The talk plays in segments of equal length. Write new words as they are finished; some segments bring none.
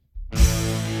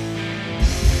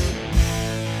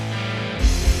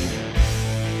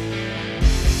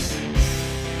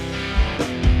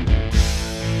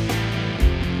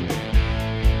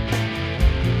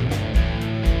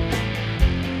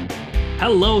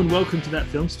Hello and welcome to That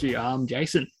Film Stew. I'm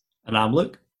Jason. And I'm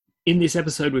Luke. In this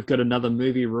episode, we've got another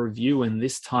movie review, and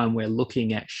this time we're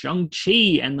looking at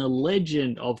Shang-Chi and the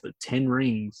Legend of the Ten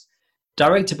Rings.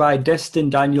 Directed by Destin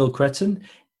Daniel Cretton,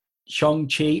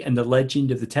 Shang-Chi and the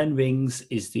Legend of the Ten Rings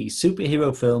is the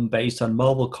superhero film based on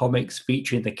Marvel Comics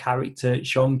featuring the character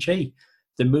Shang-Chi.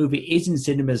 The movie is in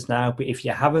cinemas now, but if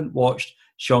you haven't watched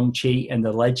Shang-Chi and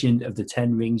the Legend of the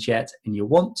Ten Rings yet and you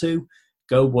want to,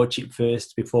 go watch it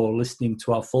first before listening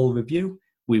to our full review.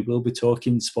 We will be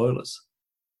talking spoilers.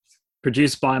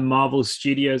 Produced by Marvel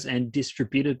Studios and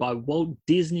distributed by Walt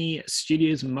Disney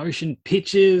Studios Motion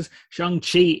Pictures,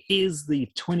 Shang-Chi is the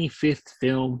 25th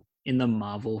film in the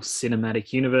Marvel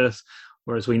Cinematic Universe,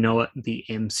 or as we know it, the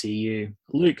MCU.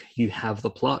 Luke, you have the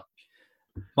plot.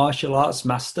 Martial arts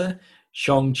master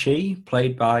Shang-Chi,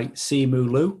 played by Simu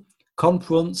Liu,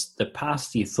 confronts the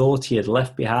past he thought he had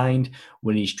left behind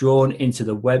when he's drawn into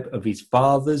the web of his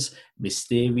father's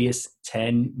mysterious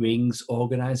Ten Rings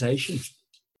organization.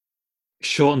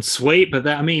 Short and sweet, but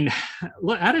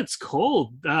look, at its core,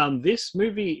 this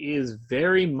movie is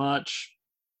very much,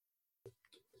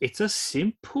 it's a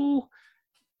simple,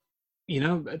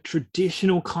 a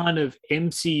traditional kind of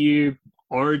MCU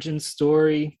origin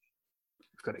story.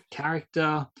 We've got a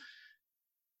character,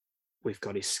 we've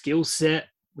got his skill set,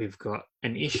 we've got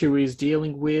an issue he's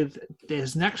dealing with.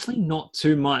 There's actually not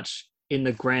too much in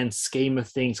the grand scheme of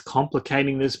things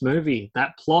complicating this movie.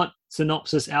 That plot,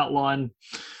 synopsis, outline,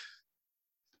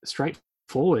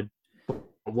 straightforward. But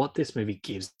what this movie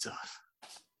gives us,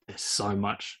 there's so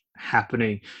much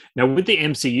happening. Now, with the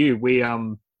MCU,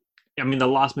 the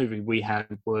last movie we had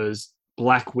was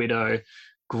Black Widow.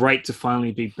 Great to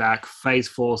finally be back. Phase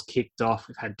 4's kicked off.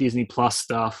 We've had Disney Plus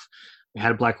stuff. We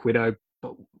had Black Widow.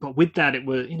 But with that, it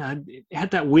was, it had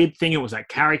that weird thing. It was that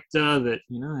character that,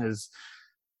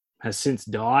 has since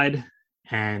died.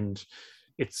 And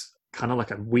it's kind of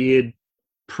like a weird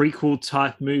prequel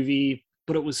type movie,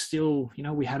 but it was still,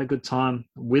 we had a good time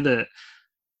with it.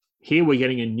 Here we're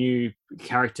getting a new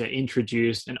character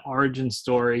introduced, an origin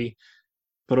story,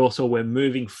 but also we're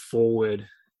moving forward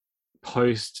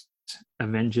post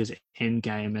Avengers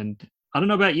Endgame. And I don't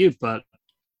know about you, but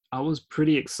I was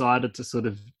pretty excited to sort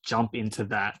of jump into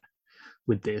that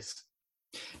with this.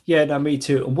 Yeah, no, me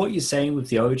too. And what you're saying with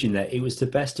the origin there, it was the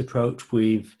best approach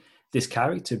with this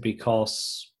character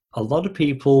because a lot of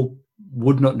people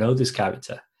would not know this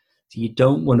character. So you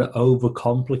don't want to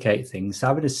overcomplicate things.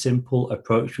 Having a simple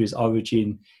approach to his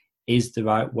origin is the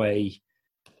right way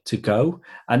to go.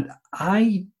 And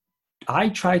I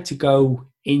tried to go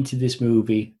into this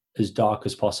movie as dark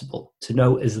as possible, to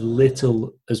know as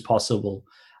little as possible.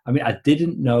 I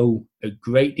didn't know a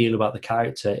great deal about the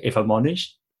character, if I'm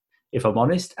honest,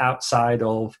 outside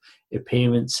of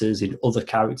appearances in other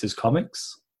characters'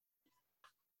 comics.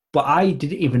 But I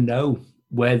didn't even know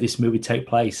where this movie take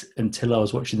place until I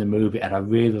was watching the movie, and I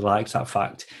really liked that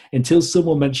fact. Until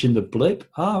someone mentioned the blip.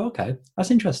 Oh, okay,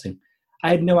 that's interesting. I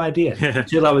had no idea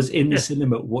until I was in the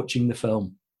cinema watching the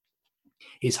film.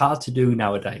 It's hard to do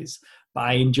nowadays, but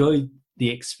I enjoyed the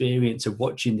experience of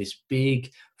watching this big,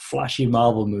 flashy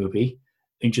Marvel movie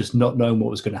and just not knowing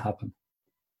what was going to happen.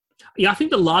 Yeah, I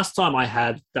think the last time I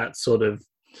had that sort of,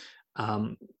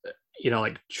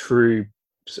 true,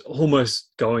 almost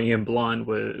going in blind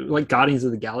were like Guardians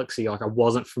of the Galaxy. Like I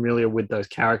wasn't familiar with those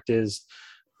characters.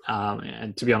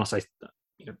 And to be honest,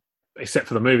 except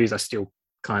for the movies, I still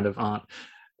kind of aren't.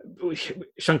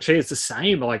 Shang-Chi is the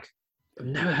same. Like I've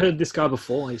never heard this guy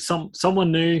before. He's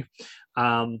someone new.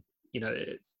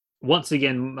 Once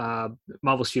again,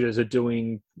 Marvel Studios are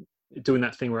doing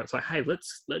that thing where it's like, hey,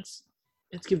 let's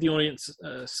give the audience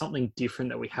something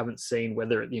different that we haven't seen,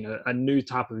 whether a new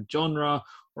type of genre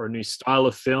or a new style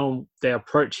of film. Their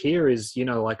approach here is,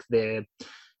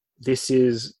 this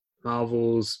is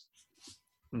Marvel's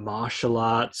martial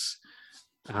arts.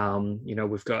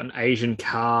 We've got an Asian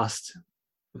cast,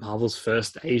 Marvel's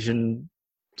first Asian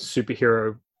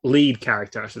superhero lead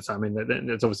character, I should say.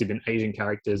 There's obviously been Asian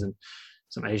characters and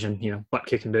some Asian,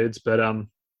 butt-kicking dudes. But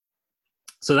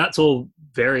so that's all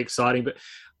very exciting. But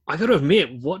I got to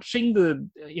admit, watching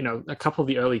a couple of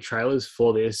the early trailers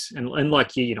for this, and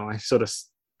like you, I sort of,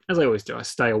 as I always do, I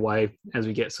stay away as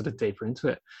we get sort of deeper into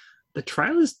it. The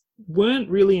trailers weren't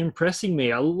really impressing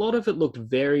me. A lot of it looked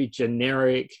very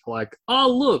generic, like, oh,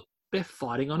 look, they're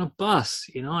fighting on a bus.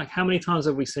 Like how many times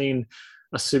have we seen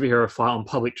a superhero fight on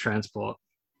public transport?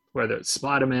 Whether it's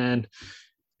Spider-Man,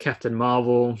 Captain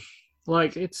Marvel,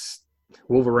 like it's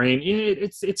Wolverine.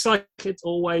 It's like it's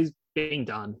always being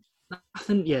done.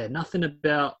 Nothing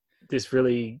about this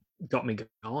really got me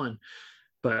going.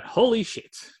 But holy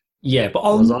shit, Yeah, but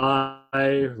Was on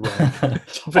I wrong?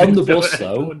 on the bus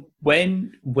though,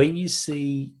 when you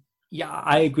see, yeah,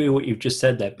 I agree with what you've just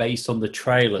said there, based on the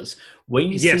trailers.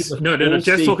 When you see Yes. the No, no, no. full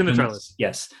Just talking the sequence, trailers.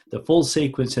 yes, the full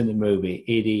sequence in the movie,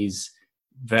 it is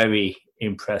very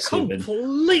impressive and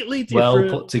Completely well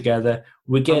different. put together.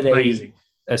 We get Amazing.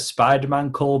 a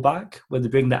Spider-Man callback where they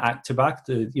bring the actor back,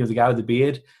 the guy with the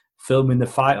beard, filming the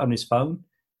fight on his phone.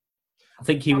 I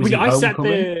think he I was mean, in I sat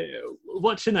Homecoming. there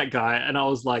watching that guy, and I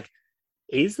was like,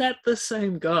 "Is that the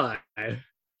same guy?" It's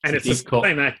And a it's the deep cut.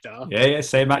 same actor. Yeah,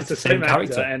 same It's actor, the same same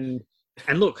actor, character.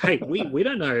 and look, hey, we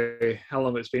don't know how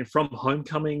long it's been from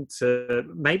Homecoming to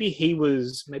maybe he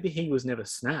was never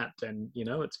snapped, and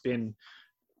it's been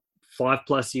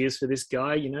 5+ years for this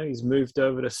guy. He's moved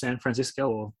over to San Francisco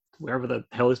or wherever the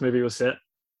hell this movie was set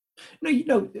No, at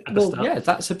the well, start. yeah,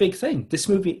 that's a big thing. This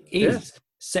movie Yeah. is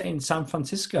set in San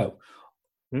Francisco.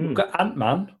 We've Mm, got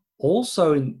Ant-Man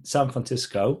also in San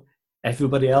Francisco.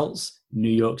 Everybody else, New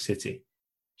York City.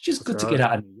 It's just that's good to get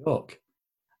right. out of New York.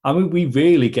 I mean, we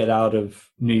really get out of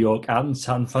New York and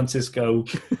San Francisco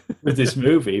with this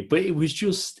movie, but it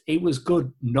was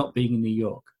good not being in New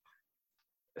York.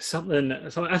 Something.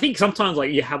 I think sometimes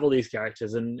like you have all these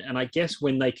characters, and I guess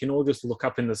when they can all just look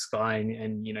up in the sky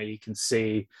and you can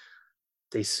see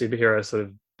these superheroes sort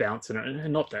of bouncing around,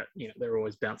 and not that they're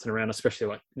always bouncing around, especially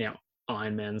like now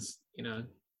Iron Man's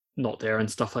not there and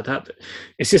stuff like that. But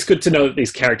it's just good to know that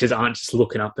these characters aren't just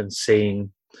looking up and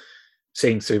seeing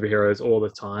superheroes all the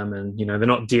time, and they're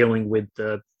not dealing with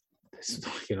the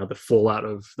fallout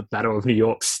of the Battle of New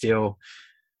York still.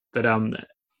 But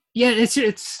yeah,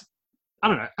 it's I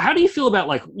don't know. How do you feel about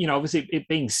like obviously it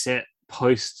being set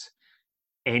post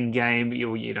Endgame?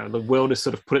 The world has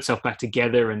sort of put itself back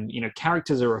together, and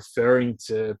characters are referring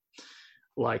to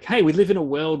like, hey, we live in a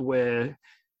world where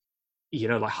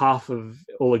like half of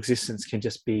all existence can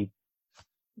just be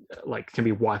can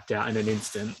be wiped out in an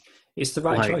instant. It's the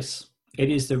right Like, choice. It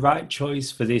is the right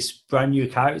choice for this brand new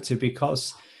character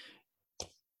because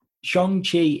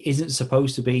Shang-Chi isn't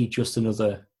supposed to be just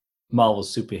another Marvel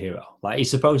superhero. Like, he's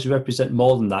supposed to represent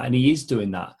more than that, and he is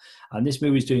doing that. And this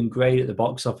movie's doing great at the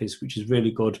box office, which is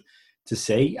really good to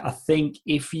see. I think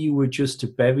if you were just to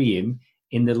bury him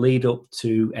in the lead up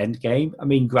to Endgame, I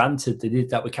mean, granted, they did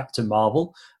that with Captain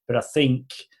Marvel, but I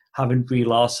think having Brie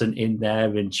Larson in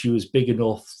there, and she was big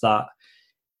enough that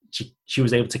she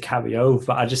was able to carry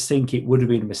over. I just think it would have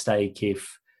been a mistake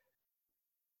if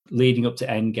leading up to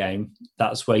Endgame,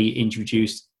 that's where you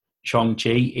introduced Shang-Chi.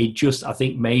 It just, I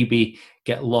think, maybe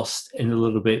get lost in a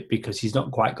little bit because he's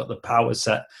not quite got the power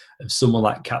set of someone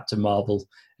like Captain Marvel.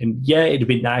 And yeah, it'd have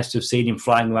been nice to have seen him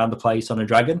flying around the place on a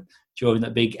dragon during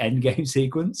that big Endgame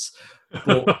sequence.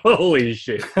 But, holy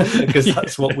shit. because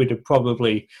that's what would have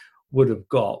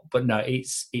got. But no,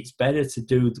 it's better to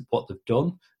do what they've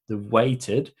done. They've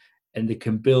waited, and they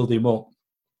can build him up.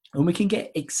 And we can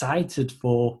get excited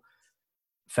for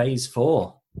Phase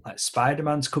 4. Like,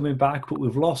 Spider-Man's coming back, but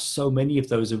we've lost so many of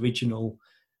those original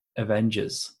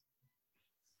Avengers.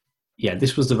 Yeah,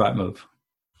 this was the right move.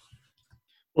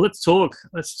 Well, let's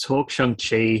talk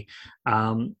Shang-Chi.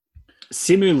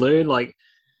 Simu Liu, like,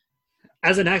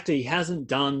 as an actor, he hasn't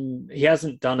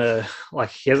had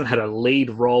a lead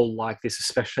role like this,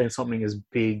 especially in something as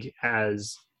big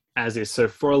as this. So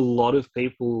for a lot of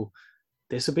people,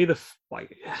 this will be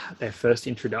their first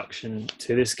introduction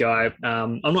to this guy.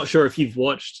 I'm not sure if you've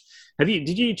watched.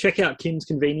 Did you check out Kim's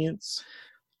Convenience?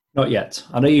 Not yet.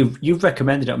 I know you've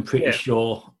recommended it, I'm pretty Yeah.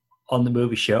 sure, on the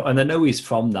movie show. And I know he's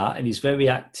from that, and he's very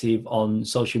active on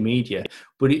social media.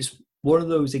 But it's one of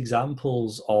those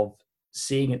examples of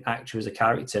seeing an actor as a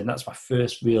character, and that's my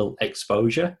first real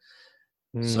exposure.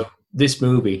 So this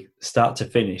movie, start to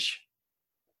finish,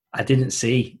 I didn't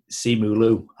see Simu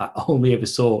Liu. I only ever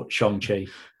saw Shang-Chi.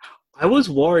 I was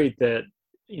worried that,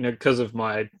 because of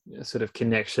my sort of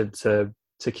connection to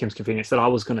Kim's Convenience, that I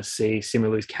was going to see Simu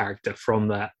Liu's character from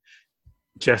that,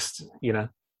 just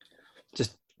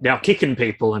now kicking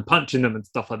people and punching them and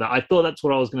stuff like that. I thought that's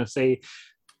what I was going to see.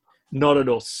 Not at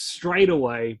all. Straight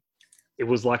away, it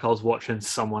was like I was watching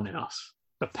someone else.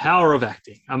 The power of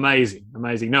acting, amazing.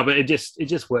 No, but it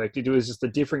just worked. It was just a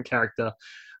different character.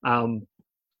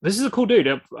 This is a cool dude.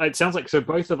 It sounds like, so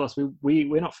both of us,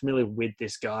 we're not familiar with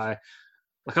this guy.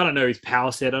 Like, I don't know his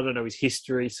power set. I don't know his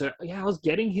history. So yeah, I was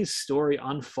getting his story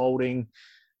unfolding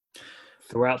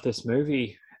throughout this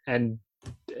movie, and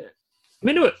I'm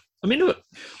into it.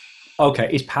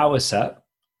 Okay, his power set.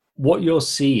 What you're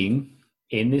seeing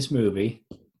in this movie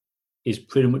is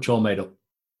pretty much all made up.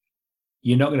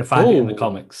 You're not going to find it in the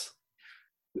comics.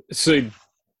 So,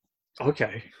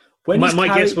 okay. When My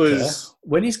guess was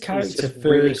when his character he's just first,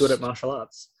 really good at martial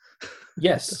arts.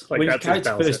 Yes, Like when his that's his character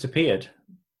power first set. appeared,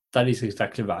 that is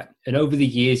exactly right. And over the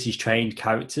years, he's trained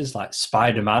characters like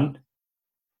Spider-Man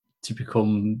to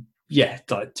become,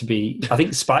 like to be, I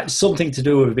think something to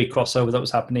do with a big crossover that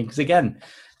was happening. Because again,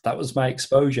 that was my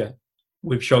exposure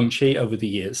with Shang-Chi over the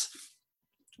years.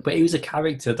 But he was a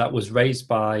character that was raised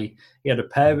by, he had a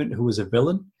parent who was a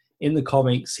villain. In the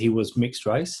comics, he was mixed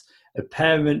race. A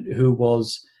parent who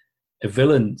was a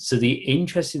villain. So the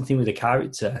interesting thing with the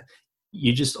character,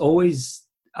 you just always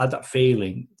had that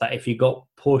feeling that if he got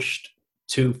pushed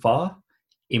too far,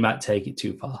 he might take it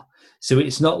too far. So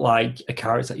it's not like a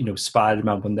character,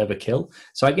 Spider-Man will never kill.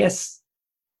 So I guess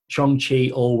Shang-Chi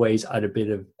always had a bit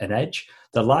of an edge.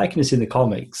 The likeness in the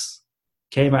comics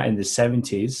came out in the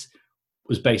 70s,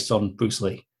 was based on Bruce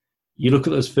Lee. You look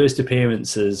at those first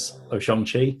appearances of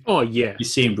Shang-Chi, Oh yeah, you're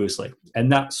seeing Bruce Lee.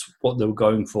 And that's what they were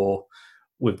going for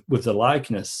with the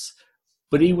likeness.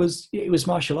 But it was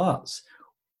martial arts.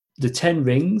 The 10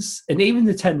 Rings, and even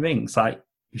the 10 Rings, like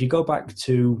if you go back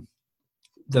to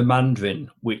the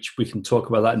Mandarin, which we can talk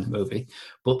about that in the movie,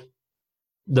 but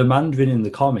the Mandarin in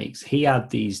the comics, he had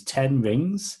these 10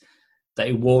 rings that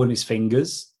he wore on his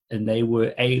fingers, and they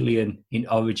were alien in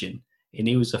origin. And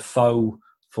he was a foe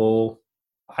for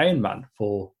Iron Man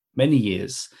for many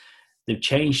years. They've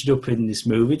changed it up in this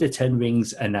movie. The 10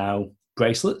 rings are now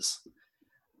bracelets.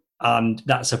 And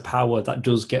that's a power that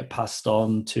does get passed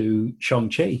on to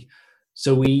Shang-Chi.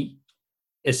 So he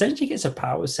essentially gets a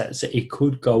power set so he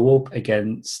could go up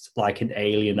against like an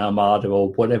alien armada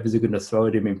or whatever they're going to throw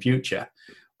at him in future.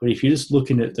 But if you're just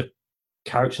looking at the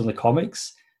character in the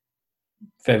comics,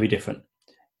 very different.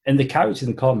 And the character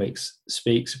in the comics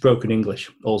speaks broken English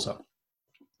also.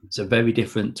 So very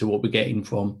different to what we're getting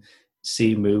from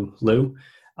Simu Liu.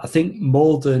 I think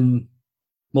more than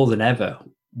ever,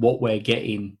 what we're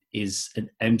getting is an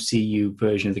MCU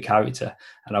version of the character.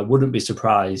 And I wouldn't be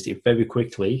surprised if very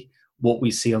quickly what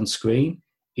we see on screen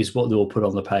is what they'll put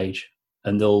on the page,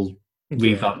 and they'll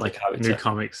revamp the character. New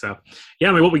comic stuff. Yeah,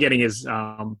 I mean, what we're getting is,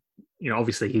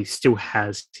 obviously he still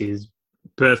has his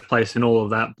birthplace and all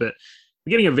of that, but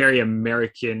we're getting a very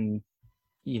American,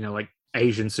 like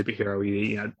Asian superhero.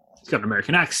 He's got an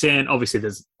American accent. Obviously,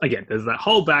 there's that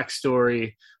whole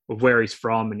backstory of where he's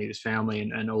from and his family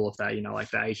and all of that, like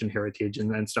the Asian heritage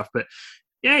and stuff. But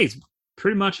yeah, he's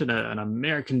pretty much an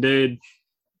American dude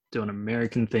doing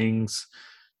American things,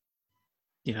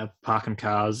 parking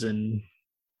cars and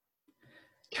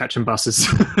catching buses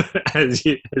as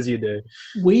you do.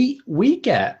 We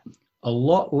get a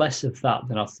lot less of that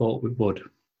than I thought we would.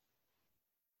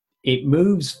 It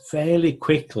moves fairly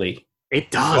quickly. It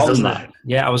does, doesn't it?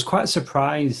 Yeah, I was quite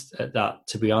surprised at that,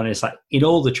 to be honest. Like in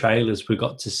all the trailers, we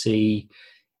got to see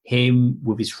him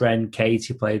with his friend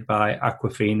Katie, played by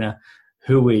Awkwafina,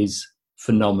 who is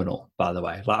phenomenal, by the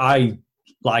way. Like I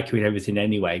like her in everything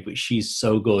anyway, but she's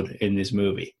so good in this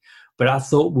movie. But I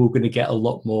thought we were going to get a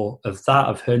lot more of that,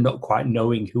 of her not quite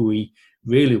knowing who he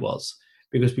really was.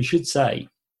 Because we should say,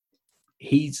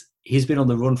 he's been on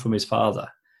the run from his father.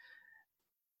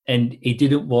 And he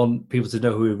didn't want people to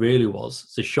know who he really was.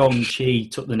 So Shang-Chi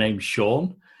took the name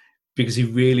Sean because he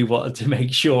really wanted to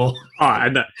make sure. Oh,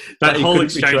 and that whole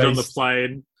exchange on the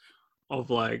plane of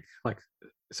like,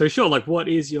 so sure, like, what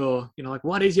is your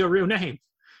real name?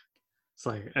 It's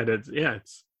like, and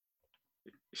it's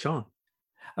Sean.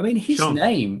 I mean, his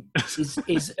name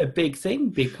is a big thing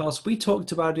because we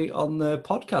talked about it on the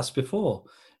podcast before.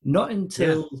 Not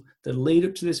until the lead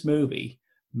up to this movie,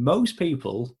 most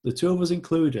people, the two of us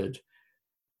included,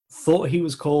 thought he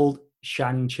was called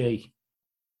Shang-Chi.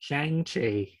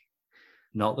 Shang-Chi.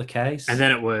 Not the case. And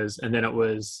then it was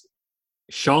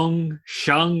Shang.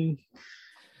 And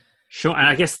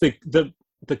I guess the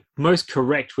most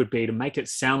correct would be to make it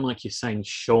sound like you're saying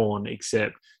Sean,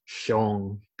 except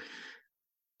Shang.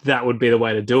 That would be the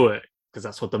way to do it, because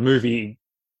that's what the movie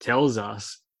tells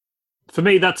us. For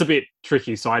me, that's a bit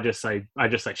tricky, so I just say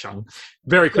Shang.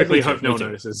 Very quickly, hope no one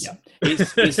notices. Yeah.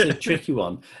 It's a tricky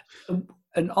one.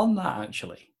 And on that,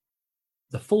 actually,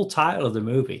 the full title of the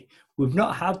movie, we've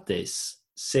not had this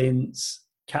since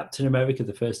Captain America,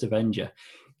 the First Avenger.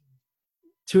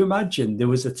 To imagine there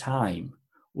was a time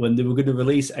when they were going to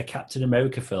release a Captain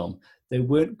America film, they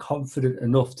weren't confident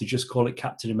enough to just call it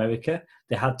Captain America.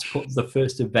 They had to put the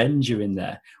First Avenger in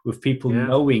there with people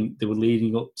knowing they were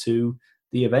leading up to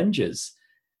the Avengers.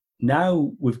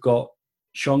 Now we've got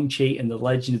Shang-Chi and the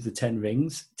Legend of the Ten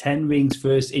Rings. 10 Rings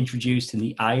first introduced in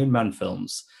the Iron Man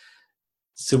films.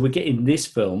 So we're getting this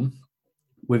film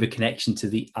with a connection to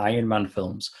the Iron Man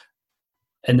films.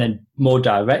 And then more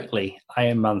directly,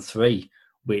 Iron Man 3,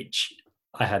 which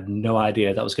I had no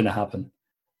idea that was going to happen.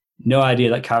 No idea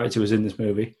that character was in this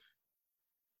movie.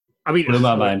 I mean, blew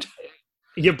my mind.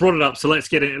 You brought it up, so let's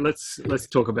get it. Let's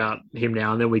talk about him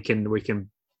now, and then we can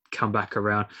come back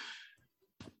around.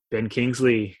 Ben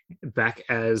Kingsley back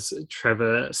as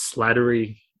Trevor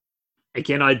Slattery.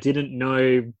 Again, I didn't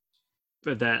know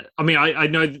that. I mean, I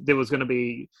know that there was going to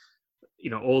be,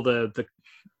 all the.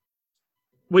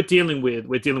 We're dealing with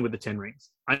the Ten Rings.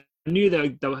 I knew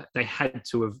they had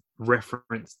to have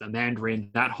referenced the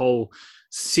Mandarin, that whole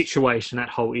situation, that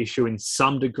whole issue in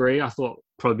some degree. I thought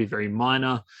probably very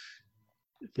minor.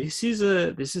 This is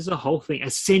a whole thing.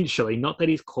 Essentially, not that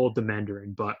he's called the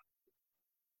Mandarin, but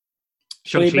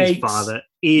Shang-Chi's father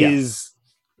is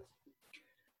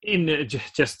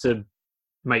just to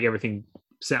make everything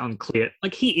sound clear.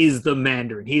 Like, he is the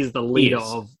Mandarin. He is the leader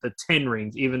of the Ten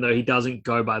Rings, even though he doesn't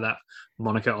go by that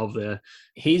moniker of the.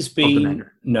 He's been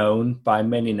known by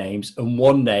many names, and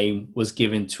one name was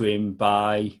given to him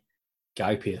by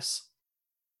Guy Pearce.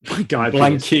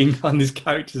 Blanking on his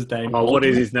character's name. Oh, what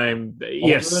is his name?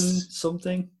 Yes, Aldrin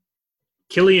something.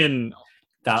 Killian.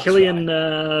 That's Killian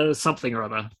right. Something or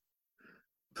other.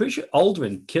 Pretty sure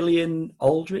Aldrin. Killian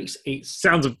Aldrich.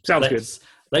 Sounds good.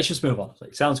 Let's just move on.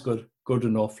 It sounds good. Good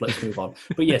enough. Let's move on.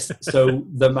 But yes, so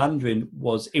the Mandarin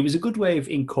was a good way of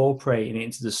incorporating it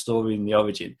into the story and the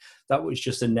origin. That was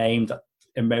just a name that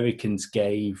Americans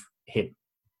gave him,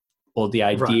 or the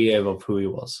idea of who he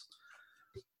was.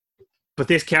 But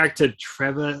this character,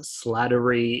 Trevor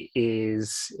Slattery,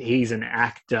 he's an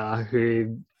actor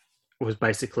who was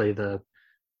basically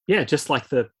just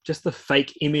the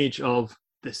fake image of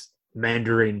this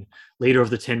Mandarin, leader of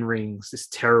the Ten Rings, this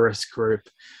terrorist group.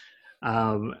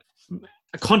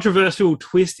 A controversial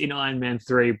twist in Iron Man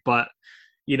 3, but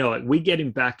we get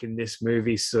him back in this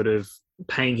movie sort of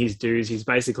paying his dues. He's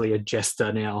basically a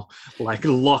jester now, like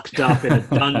locked up in a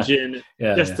dungeon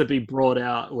to be brought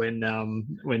out when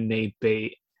need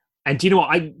be. And do you know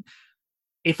what?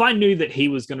 If I knew that he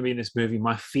was going to be in this movie,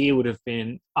 my fear would have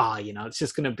been, it's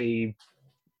just going to be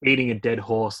beating a dead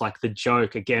horse, like the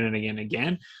joke again and again and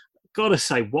again. Gotta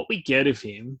say, what we get of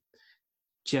him,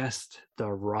 just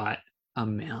the right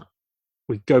amount.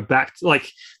 We go back to,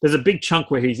 there's a big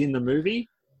chunk where he's in the movie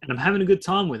and I'm having a good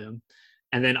time with him.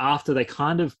 And then after, they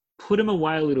kind of put him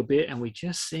away a little bit and we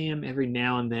just see him every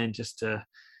now and then just to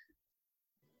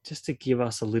give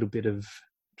us a little bit of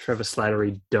Trevor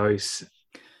Slattery dose.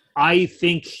 I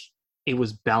think it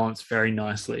was balanced very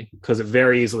nicely, because it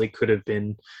very easily could have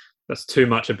been, that's too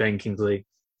much of Ben Kingsley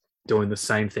doing the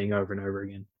same thing over and over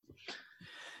again.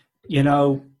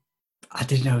 I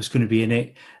didn't know it was going to be in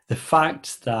it. The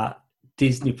fact that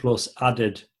Disney Plus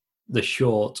added the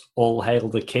short All Hail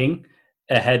the King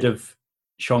ahead of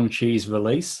Shang-Chi's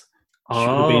release should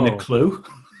have been a clue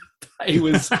that he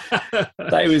was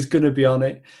going to be on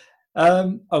it.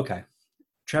 Okay.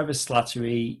 Trevor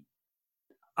Slattery,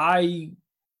 I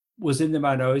was in the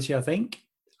minority, I think.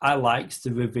 I liked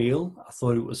the reveal. I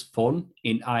thought it was fun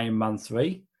in Iron Man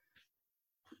 3.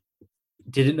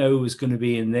 Didn't know it was going to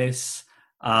be in this,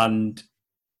 and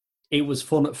it was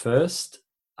fun at first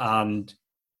and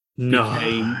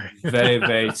became very,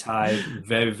 very tired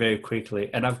very, very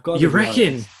quickly. And I've got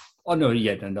reckon? Oh,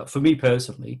 no. For me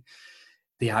personally,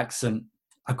 the accent,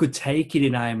 I could take it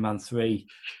in Iron Man 3,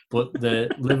 but the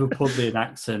Liverpudlian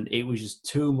accent, it was just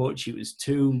too much. It was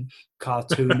too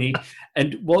cartoony.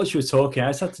 And while you were talking, I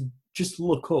just had to just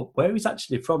look up where he's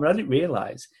actually from. And I didn't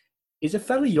realise he's a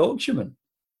fellow Yorkshireman.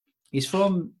 He's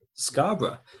from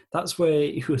Scarborough. That's where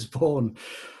he was born.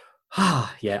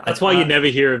 That's why you never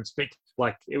hear him speak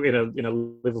with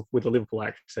a Liverpool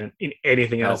accent in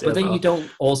anything else. But then you don't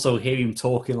also hear him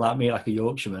talking like me, like a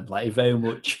Yorkshireman. Like, he very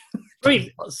much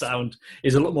sound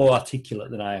is a lot more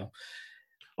articulate than I am.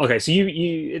 Okay, so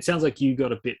you it sounds like you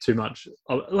got a bit too much.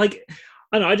 I don't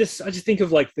know. I just think of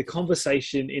the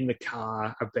conversation in the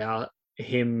car about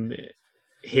him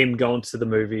going to the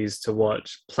movies to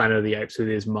watch Planet of the Apes with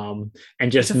his mum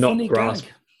and just not grasp.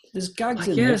 Gag. There's gags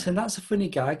in this, and that's a funny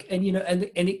gag, and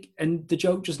and the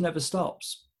joke just never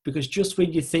stops, because just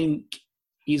when you think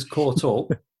he's caught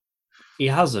up, he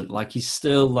hasn't. He's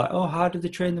still how did they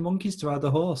train the monkeys to ride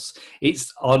the horse?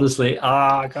 It's honestly,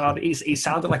 God, he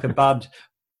sounded like a bad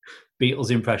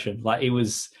Beatles impression. It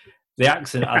was the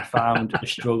accent I found a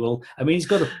struggle. I mean, he's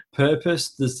got a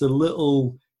purpose. There's the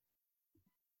little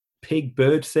pig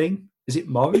bird thing. Is it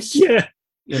Morris? Yeah.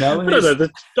 I don't know.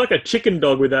 It's like a chicken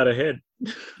dog without a head.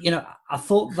 I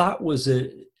thought that was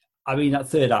that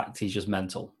third act is just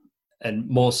mental, and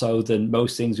more so than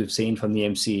most things we've seen from the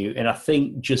MCU. And I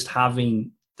think just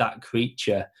having that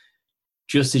creature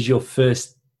just as your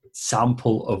first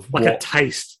sample of like what a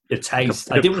taste. a taste.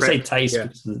 Like I didn't want to say prep, taste, yeah.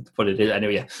 because that's what it is.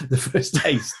 Anyway, yeah, the first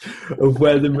taste of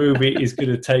where the movie is going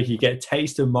to take you. Get a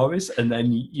taste of Morris, and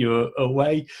then you're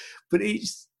away. But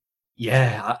it's,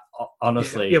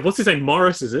 honestly, Yeah, what's his name?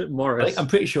 Morris, is it? Morris. I'm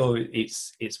pretty sure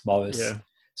it's Morris. Yeah.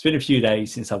 It's been a few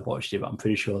days since I've watched it, but I'm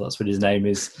pretty sure that's what his name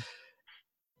is.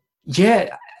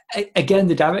 Yeah. Again,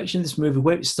 the direction of this movie,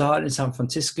 where it started in San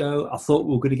Francisco, I thought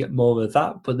we were going to get more of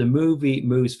that, but the movie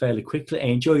moves fairly quickly. I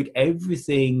enjoyed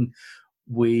everything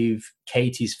with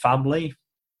Katie's family,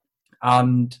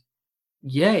 and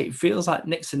yeah, it feels like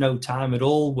next to no time at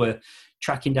all. We're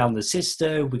tracking down the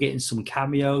sister, we're getting some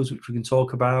cameos, which we can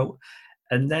talk about,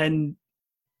 and then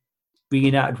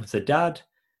reunited with the dad.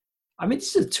 I mean,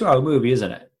 this is a 2-hour movie,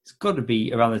 isn't it? It's got to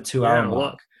be around the 2-hour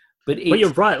mark. But you're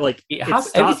right. Like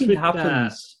everything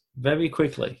happens very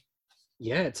quickly.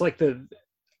 Yeah, it's like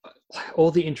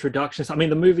all the introductions. I mean,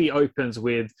 the movie opens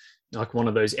with like one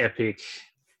of those epic,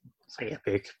 say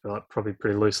epic, but probably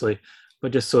pretty loosely,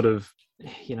 but just sort of,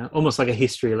 almost like a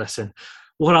history lesson.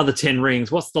 What are the 10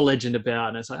 rings? What's the legend about?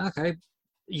 And it's like, okay.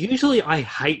 Usually I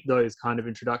hate those kind of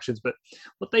introductions, but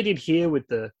what they did here with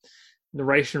the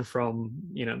narration from,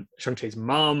 Shang-Chi's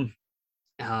mom,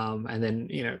 and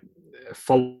then,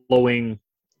 following,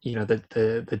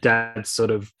 the dad's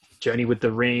sort of journey with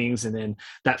the rings, and then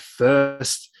that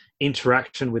first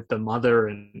interaction with the mother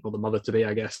or the mother to be,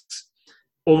 I guess,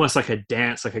 almost like a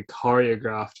dance, like a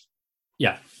choreographed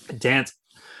dance.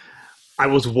 I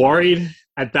was worried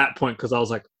at that point because I was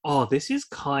like, oh, this is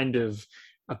kind of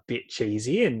a bit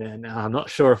cheesy, and then I'm not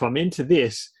sure if I'm into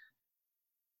this.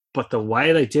 But the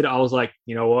way they did it, I was like,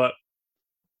 you know what?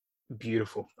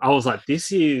 Beautiful. I was like,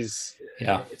 this is,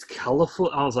 it's colorful.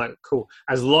 I was like, cool.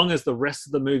 As long as the rest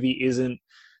of the movie isn't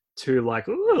too like,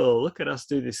 oh, look at us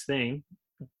do this thing.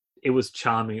 It was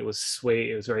charming. It was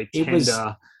sweet. It was very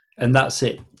tender. And that's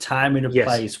it. Time and a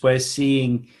place. We're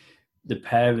seeing the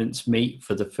parents meet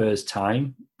for the first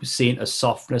time. We're seeing a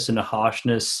softness and a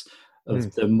harshness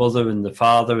of the mother and the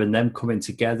father, and them coming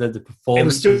together. The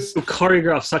performance, it was still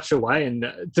choreographed such a way, and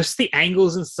just the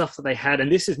angles and stuff that they had.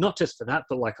 And this is not just for that,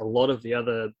 but like a lot of the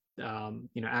other,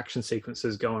 action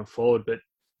sequences going forward. But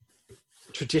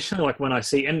traditionally, like when I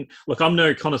see, and look, I'm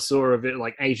no connoisseur of it,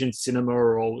 like Asian cinema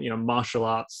or martial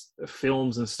arts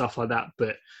films and stuff like that,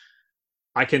 but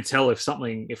I can tell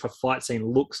if a fight scene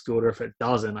looks good or if it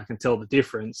doesn't. I can tell the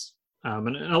difference.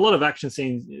 And a lot of action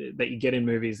scenes that you get in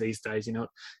movies these days,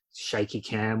 shaky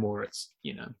cam, or it's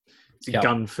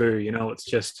gun fu. It's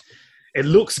just, it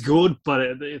looks good, but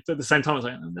at the same time, it's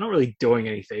like they're not really doing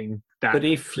anything. But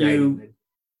if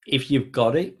you've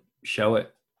got it, show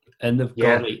it, and they've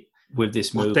got it with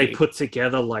this movie. What they put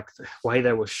together, like the way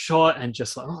they were shot, and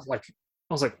just like,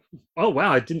 I was like, oh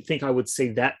wow, I didn't think I would see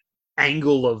that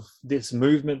angle of this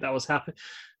movement that was happening.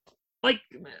 Like,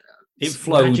 it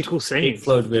flowed. Magical scenes. It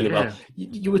flowed really well.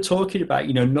 You were talking about,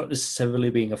 not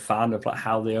necessarily being a fan of like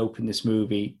how they open this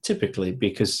movie typically,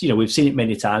 because we've seen it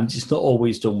many times. It's not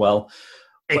always done well.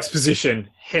 Exposition,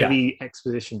 heavy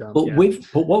exposition done. But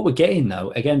but what we're getting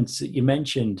though, again, so you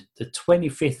mentioned the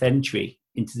 25th entry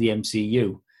into the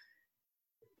MCU.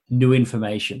 New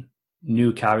information,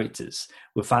 new characters.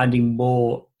 We're finding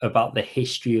more about the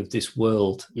history of this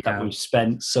world that we've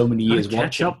spent so many years watching.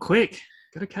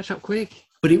 Gotta catch up quick.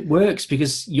 But it works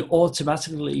because you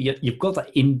automatically, you've got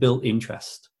that inbuilt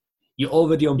interest. You're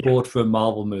already on board for a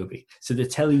Marvel movie. So they're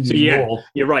telling you more.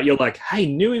 You're right. You're like, hey,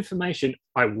 new information.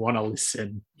 I want to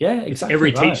listen. Yeah, exactly.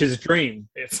 Every teacher's dream.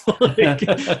 It's like,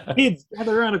 kids,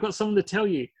 gather around. I've got something to tell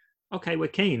you. Okay, we're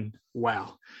keen.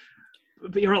 Wow.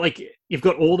 But you're right. Like, you've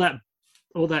got all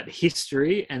that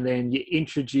history, and then you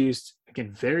introduced,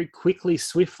 again, very quickly,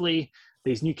 swiftly,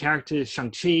 these new characters,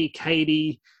 Shang-Chi,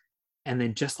 Katie. And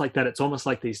then just like that, it's almost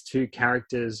like these two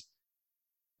characters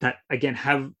that, again,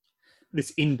 have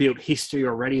this inbuilt history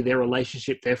already, their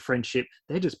relationship, their friendship,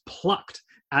 they're just plucked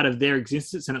out of their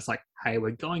existence. And it's like, hey, we're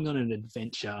going on an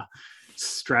adventure,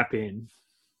 strap in.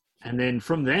 And then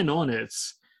from then on,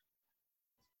 it's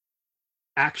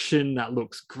action that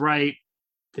looks great.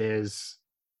 There's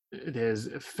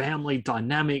family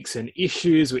dynamics and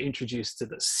issues. We're introduced to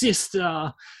the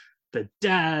sister, the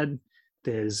dad.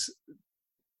 There's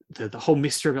the whole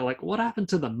mystery about like, what happened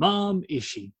to the mom? Is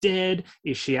she dead?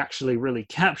 Is she actually really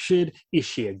captured? Is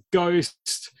she a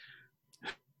ghost?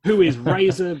 Who is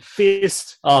Razor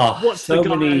Fist? What's the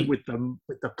guy with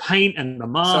the paint and the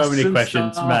mask? So many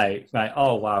questions, mate.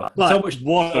 Oh wow! But so much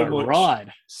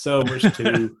ride. So much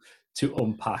to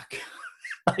unpack.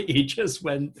 He just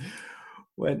went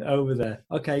over there.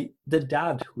 Okay, the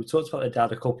dad. We talked about the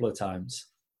dad a couple of times.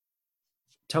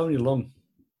 Tony Leung.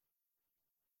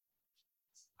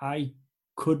 I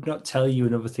could not tell you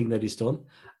another thing that he's done.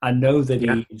 I know that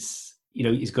Yeah.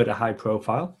 he's got a high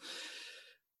profile.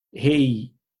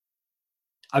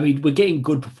 I mean, we're getting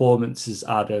good performances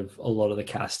out of a lot of the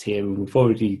cast here, and we've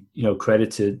already,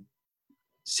 credited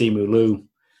Simu Liu.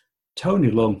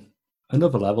 Tony Leung,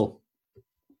 another level.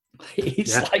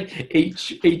 It's like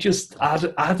he just I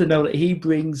don't know. He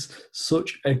brings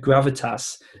such a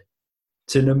gravitas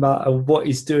to no matter what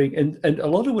he's doing, and a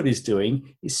lot of what he's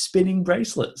doing is spinning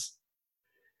bracelets.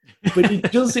 But he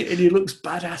does it, and he looks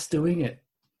badass doing it.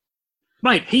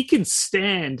 Mate, he can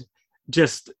stand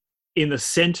just in the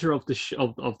center of the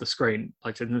of the screen,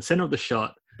 like in the center of the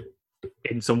shot,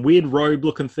 in some weird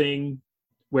robe-looking thing,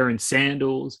 wearing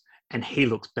sandals, and he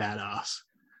looks badass.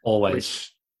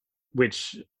 Always.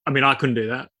 Which I mean, I couldn't do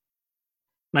that.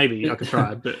 Maybe I could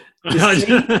try, but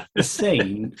the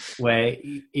scene where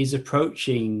he's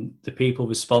approaching the people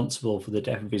responsible for the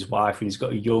death of his wife, and he's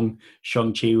got a young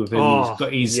Shang-Chi with him. He's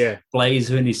got his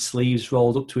blazer and his sleeves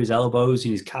rolled up to his elbows,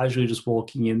 and he's casually just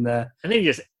walking in there. And then he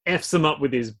just F's them up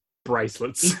with his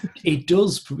bracelets. He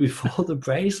does, but before the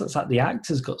bracelets, like the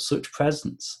actor's got such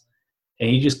presence, and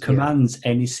he just commands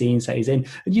any scenes that he's in.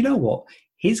 And you know what?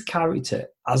 His character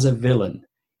as a villain,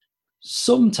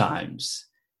 sometimes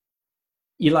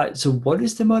you're like, so what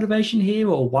is the motivation here?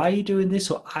 Or why are you doing this?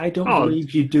 Or I don't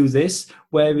believe you do this.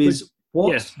 Whereas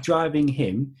what's driving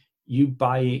him, you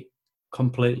buy it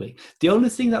completely. The only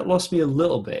thing that lost me a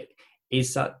little bit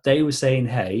is that they were saying,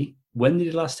 hey, when did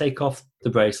you last take off the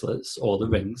bracelets or the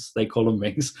rings? They call them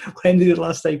rings. When did you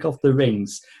last take off the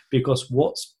rings? Because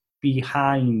what's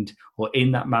behind or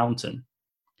in that mountain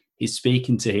is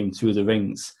speaking to him through the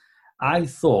rings. I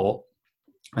thought,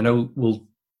 I know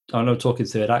talking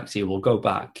third act here, we'll go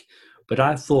back, but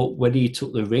I thought when he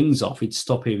took the rings off, he'd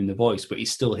stop hearing the voice, but he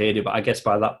still heard it. But I guess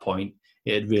by that point,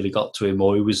 it had really got to him,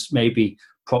 or it was maybe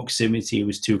proximity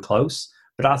was too close.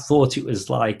 But I thought it was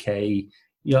like a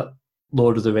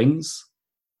Lord of the Rings.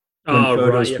 When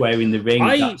Frodo's wearing the ring.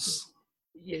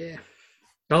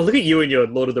 Oh, look at you and your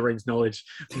Lord of the Rings knowledge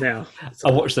now.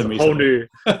 I watched them recently.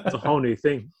 It's a whole new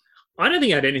thing. I don't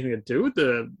think it had anything to do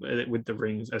with the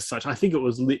rings as such. I think it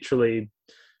was literally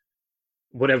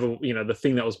whatever, the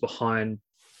thing that was behind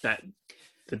that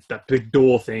big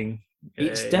door thing.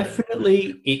 It's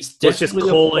definitely just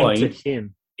calling to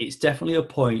him. It's definitely a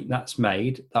point that's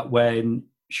made that when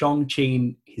Shang-Chi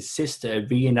and his sister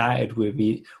reunited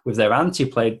with their auntie,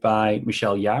 played by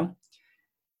Michelle Yeoh,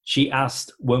 she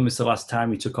asked when was the last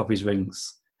time he took off his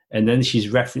rings, and then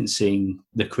she's referencing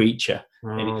the creature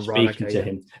and it's speaking to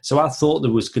him. So I thought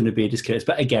there was going to be a disconnect,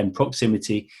 but again,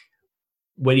 proximity.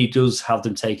 When he does have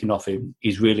them taken off him,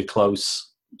 he's really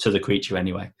close to the creature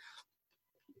anyway.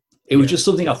 It was just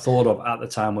something I thought of at the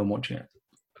time when watching it.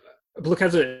 But look,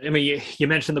 you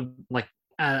mentioned a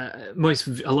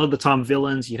lot of the time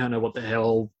villains, you don't know what the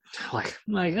hell,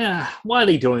 why are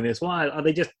they doing this? Why are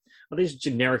they just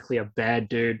generically a bad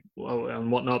dude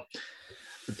and whatnot?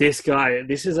 This guy,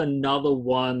 this is another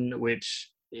one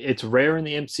which it's rare in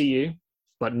the MCU,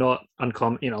 but not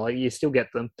uncommon. You still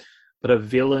get them, but a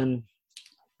villain,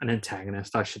 an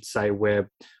antagonist, I should say, where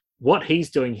what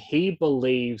he's doing, he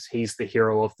believes he's the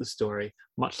hero of the story,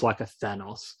 much like a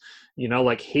Thanos.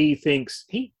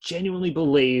 He genuinely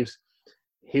believes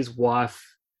his wife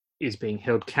is being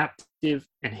held captive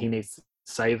and he needs to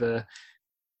save her.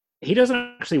 He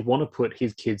doesn't actually want to put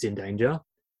his kids in danger,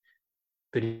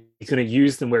 but he's going to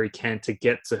use them where he can to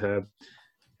get to her.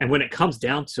 And when it comes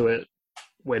down to it,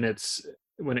 when it's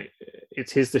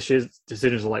his decision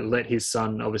to let his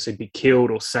son obviously be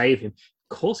killed or save him,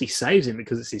 of course he saves him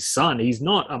because it's his son. He's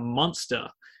not a monster.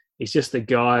 He's just a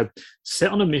guy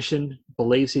set on a mission,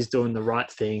 believes he's doing the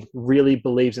right thing, really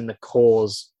believes in the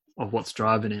cause of what's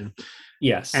driving him.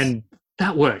 Yes. And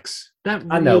that works. That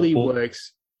really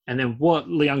works. And then what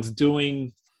Liang's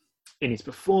doing in his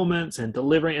performance and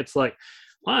delivering, it's like,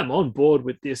 I'm on board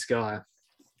with this guy.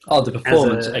 Oh, the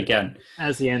performance, again.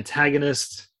 As the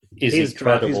antagonist, is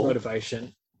incredible. His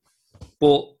motivation.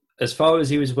 But as far as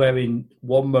he was wearing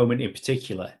one moment in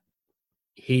particular,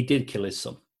 he did kill his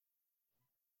son.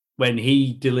 When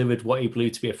he delivered what he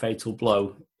believed to be a fatal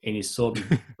blow in his son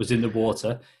was in the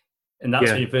water. And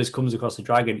that's when he first comes across the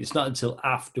dragon. It's not until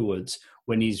afterwards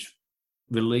when he's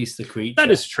released the creature.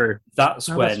 That is true. That's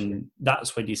when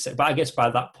he said, but I guess by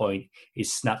that point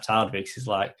he's snapped out of it. He's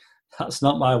like, that's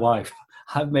not my wife.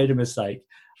 I've made a mistake.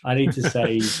 I need to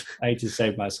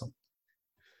save my son.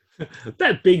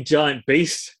 That big giant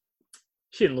beast.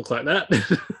 She didn't look like that.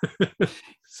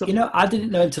 I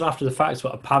didn't know until after the fact,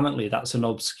 but apparently that's an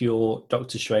obscure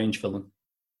Doctor Strange villain.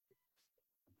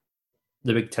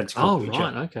 The big tentacle creature. Oh,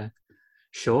 right, okay.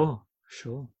 Sure.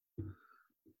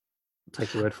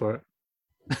 Take your word for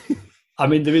it. I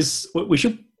mean,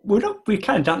 we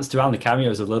kind of danced around the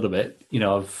cameos a little bit. You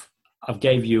know, I've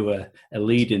gave you a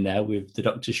lead in there with the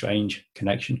Doctor Strange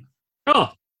connection.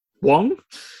 Oh, Wong?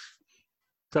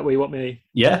 Is that where you want me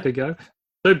to go?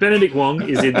 So Benedict Wong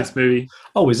is in this movie.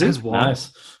 Oh, is it? Wong.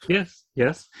 Nice.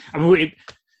 Yes. I mean,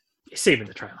 you see him in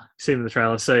the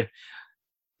trailer. So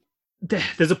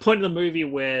there's a point in the movie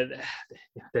where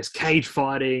there's cage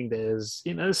fighting, there's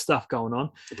stuff going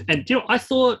on, and I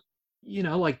thought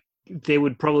like there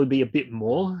would probably be a bit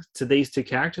more to these two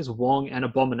characters, Wong and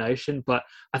Abomination, but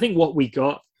I think what we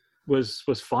got was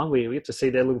fun. We get to see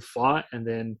their little fight, and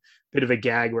then a bit of a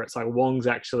gag where it's like Wong's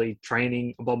actually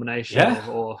training Abomination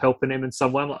or helping him in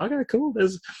some way. I'm like, okay, cool.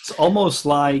 It's almost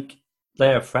like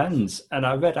they're friends. And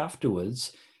I read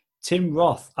afterwards, Tim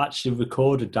Roth actually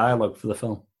recorded dialogue for the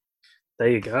film. There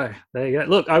you go.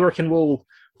 Look, I reckon we'll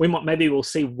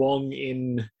see Wong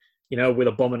in, with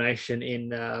Abomination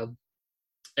in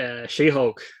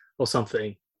She-Hulk or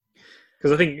something,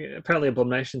 because I think apparently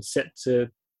Abomination's set to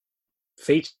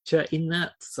feature in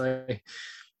that. So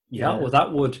yeah, well,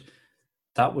 that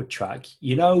would track.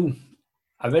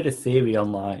 I read a theory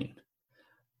online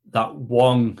that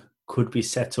Wong could be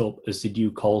set up as the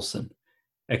new Coulson,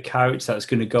 a character that's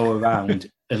going to go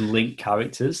around and link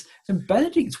characters. And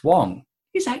Benedict Wong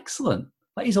is excellent.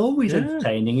 Like, he's always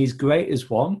entertaining. He's great as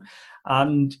Wong.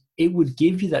 And it would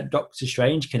give you that Doctor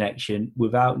Strange connection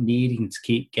without needing to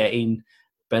keep getting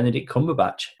Benedict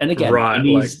Cumberbatch. And again,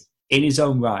 in his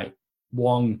own right,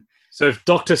 Wong. So if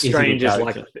Doctor Strange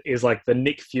is like the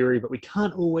Nick Fury, but we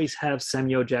can't always have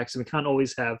Samuel Jackson, we can't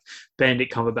always have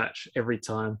Benedict Cumberbatch every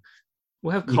time.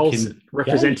 We'll have Coulson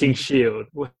representing S.H.I.E.L.D.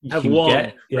 We'll have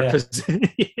Wong representing...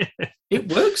 It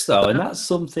works, though, and that's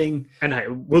something... And hey,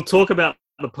 we'll talk about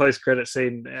the post-credit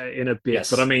scene in a bit,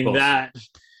 but I mean, that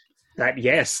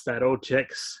all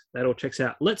checks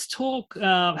out. Let's talk...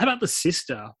 how about the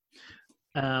sister?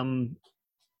 And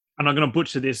I'm going to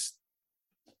butcher this.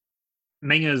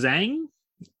 Menga Zhang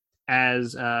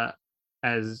as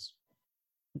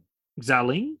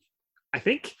Xialing, I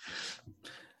think.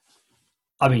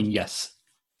 I mean, yes.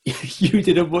 You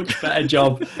did a much better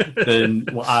job than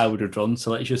what I would have done,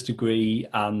 so let's just agree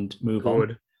and move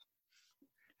on.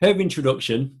 Her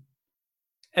introduction,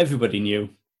 everybody knew.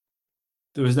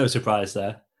 There was no surprise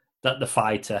there that the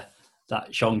fighter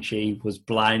that Shang-Chi was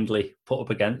blindly put up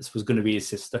against was going to be his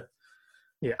sister.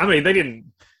 Yeah, I mean, they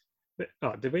didn't...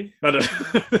 Oh, did we? I don't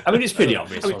know. I mean, it's pretty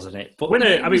obvious, wasn't it? But when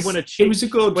a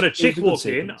chick walked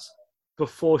in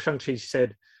before Shang-Chi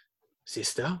said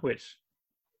sister, which,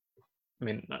 I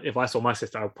mean, if I saw my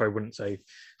sister, I probably wouldn't say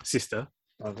sister.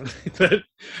 But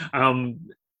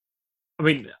I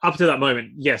mean, up to that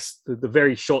moment, yes, the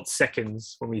very short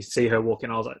seconds when we see her walk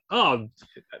in, I was like, oh,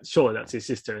 surely that's his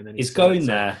sister. And then he's going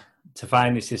there to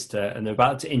find his sister, and they're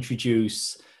about to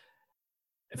introduce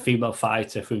a female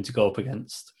fighter for him to go up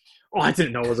against. Oh, I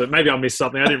didn't know, was it? Maybe I missed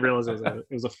something. I didn't realize it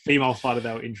was a female fighter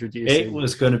they were introducing. It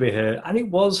was going to be her, and it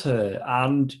was her,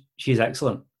 and she's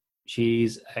excellent.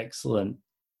 She's excellent.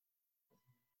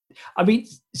 I mean,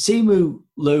 Simu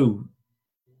Liu,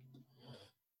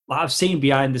 I've seen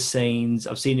behind the scenes,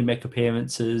 I've seen him make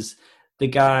appearances. The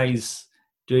guy's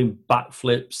doing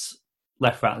backflips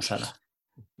left, right, and centre.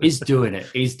 He's doing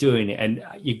it. And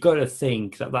you've got to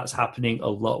think that that's happening a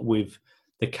lot with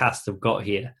the cast they've got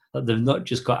here. That they've not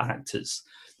just got actors;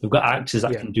 they've got actors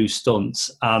that can do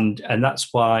stunts, and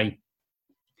that's why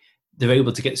they're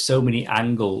able to get so many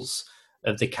angles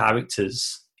of the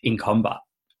characters in combat,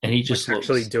 and he just looks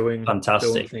actually doing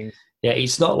fantastic. Yeah,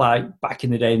 it's not like back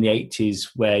in the day in the 80s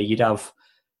where you'd have,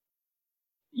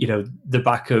 the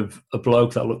back of a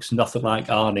bloke that looks nothing like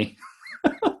Arnie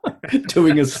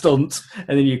doing a stunt,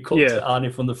 and then you cut to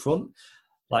Arnie from the front.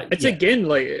 Like again,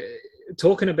 like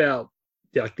talking about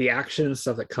like the action and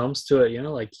stuff that comes to it,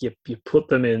 like you put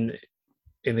them in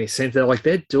the center, like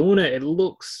they're doing it. It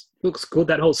looks good.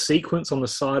 That whole sequence on the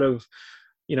side of,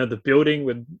 the building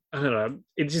with, I don't know,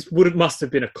 it just must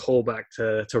have been a callback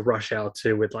to Rush Hour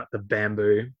 2 with like the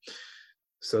bamboo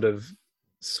sort of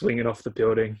swinging off the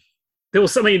building. There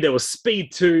was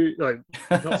Speed 2, like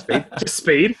not Speed, just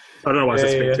Speed. I don't know why I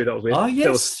said Speed 2, that was weird. Oh, yes,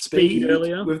 there was Speed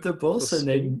earlier. With the bus and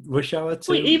then Rush Hour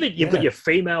 2. Well, even you've got your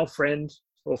female friend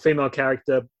or female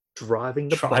character driving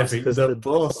the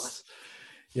bus.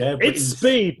 Yeah, but it's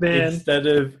Speed, man. Instead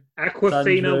of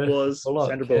Aquafina was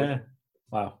Sandra Bullock. Yeah.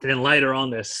 Wow. Then later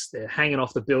on, they're hanging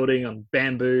off the building on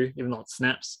bamboo, even though it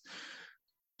snaps.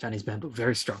 Chinese bamboo,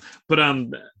 very strong. But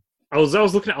I was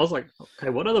looking at, I was like,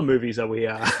 okay, what other movies are we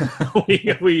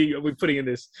putting in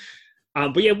this?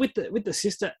 But yeah, with the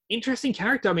sister, interesting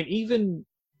character. I mean, even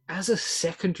as a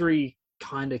secondary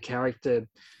kind of character.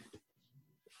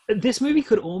 This movie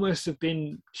could almost have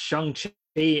been Shang-Chi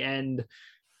and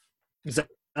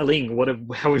Ling,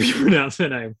 however you pronounce her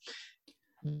name.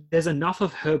 There's enough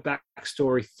of her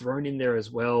backstory thrown in there as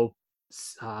well.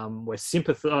 We're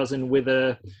sympathizing with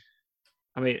her.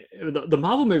 I mean, the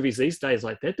Marvel movies these days,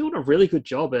 like, they're doing a really good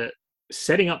job at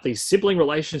setting up these sibling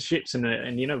relationships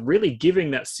and you know, really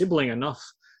giving that sibling enough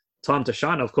time to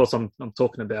shine. Of course, I'm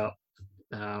talking about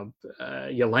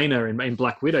Yelena in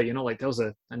Black Widow. You know, like, there was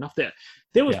enough there.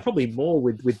 There was probably more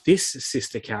with this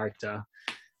sister character.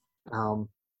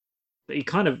 That you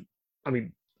kind of, I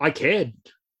mean, I cared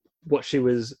what she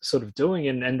was sort of doing,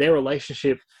 and their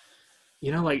relationship.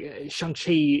 You know, like,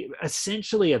 Shang-Chi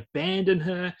essentially abandoned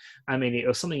her. I mean, it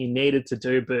was something he needed to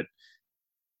do, but,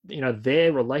 you know,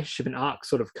 their relationship and arc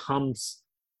sort of comes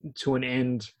to an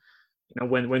end, you know,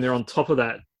 when they're on top of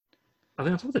that, I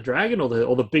think on top of the dragon or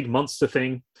the big monster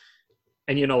thing.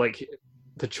 And, you know, like,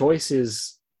 the choice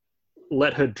is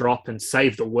let her drop and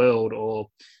save the world, or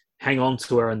hang on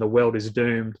to her and the world is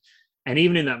doomed. And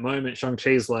even in that moment,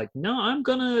 Shang-Chi's like, no,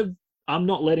 I'm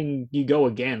not letting you go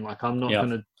again. Like, I'm not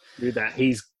going to do that.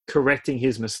 He's correcting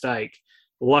his mistake.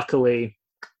 Luckily,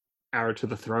 arrow to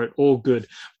the throat, all good.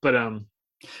 But and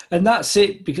that's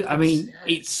it, because I mean,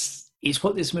 it's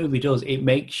what this movie does. It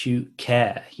makes you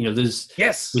care. You know, we're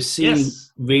seeing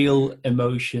real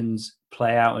emotions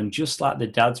play out, and just like the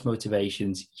dad's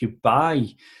motivations, you buy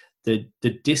the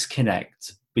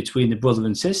disconnect between the brother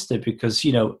and sister, because,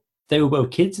 you know, they were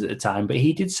both kids at the time, but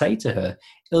he did say to her,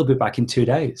 he'll be back in 2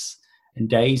 days. And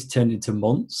days turned into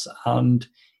months, and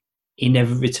he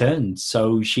never returned.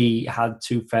 So she had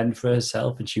to fend for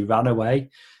herself, and she ran away.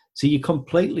 So you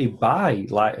completely buy,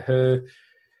 like, her,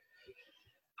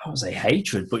 I won't say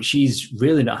hatred, but she's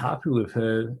really not happy with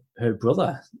her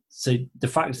brother. So the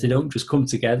fact they don't just come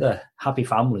together, happy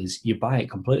families, you buy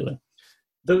it completely.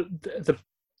 The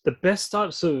best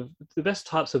types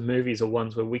of movies are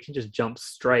ones where we can just jump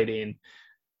straight in,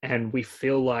 and we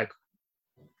feel like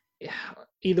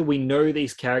either we know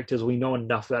these characters, we know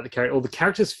enough about the character, or the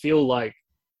characters feel like,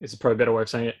 it's probably a better way of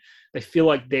saying it, they feel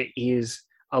like there is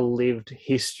a lived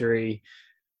history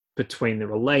between the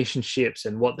relationships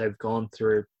and what they've gone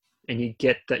through. And you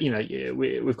get that, you know,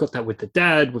 we've got that with the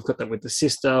dad, we've got that with the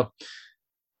sister,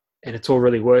 and it's all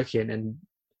really working. And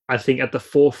I think at the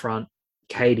forefront,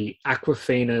 Katie,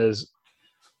 Awkwafina's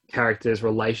character's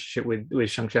relationship with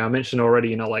Shang-Chi, I mentioned already,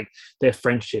 you know, like, their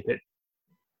friendship,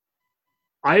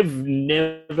 I've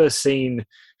never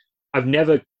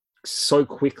so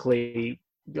quickly,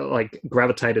 like,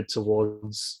 gravitated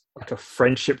towards, like, a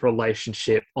friendship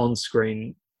relationship on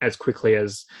screen as quickly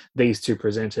as these two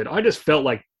presented. I just felt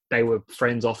like they were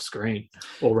friends off screen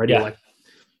already.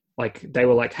 Like they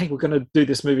were like, hey, we're going to do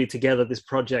this movie together, this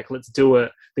project, let's do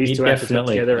it. These two actors got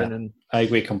together. Yeah. And then I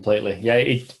agree completely.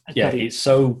 It's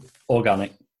so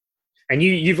organic. And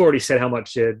you've already said how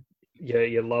much you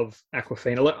love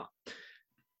Awkwafina.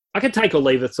 I can take or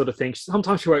leave it, sort of thing.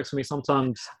 Sometimes she works for me.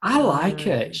 Sometimes I like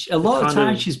her. A lot of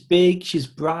times she's big, she's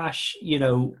brash. You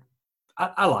know,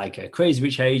 I like her. Crazy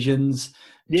Rich Asians,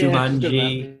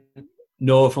 Jumanji,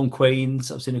 Nora from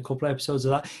Queens. I've seen a couple of episodes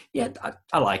of that. Yeah,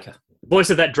 I like her.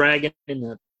 Voice of that dragon in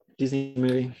the Disney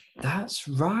movie. That's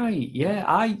right. Yeah,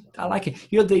 I like it.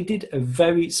 You know, they did a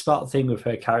very smart thing with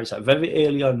her character. Very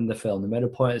early on in the film, they made a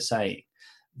point of saying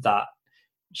that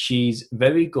she's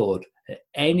very good at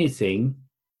anything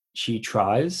she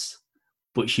tries,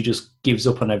 but she just gives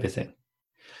up on everything.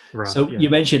 Right. So you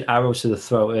mentioned arrow to the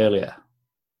throat earlier.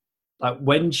 Like,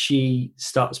 when she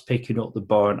starts picking up the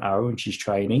bow and arrow and she's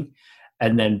training,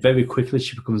 and then very quickly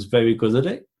she becomes very good at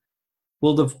it.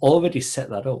 Well, they've already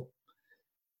set that up.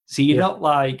 So you're not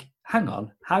like, hang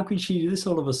on, how can she do this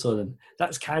all of a sudden?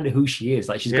 That's kind of who she is.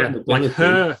 Like, she's got an ability.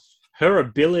 Like, her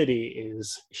ability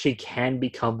is she can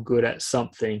become good at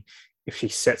something if she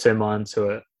sets her mind to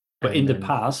it. But in the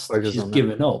past, she's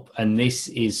given up, and this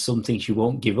is something she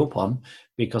won't give up on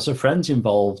because her friend's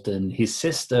involved, and his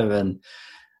sister, and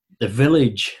the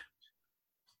village.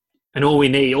 And all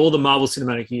the Marvel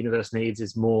Cinematic Universe needs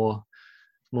is more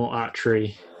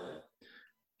archery.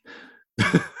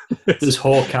 There's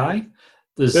Hawkeye.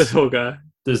 There's Hawkeye.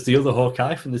 There's the other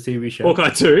Hawkeye from the TV show.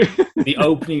 Hawkeye 2. The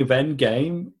opening of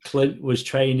Endgame, Clint was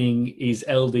training his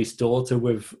eldest daughter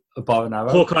with a bow and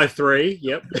arrow. Hawkeye 3,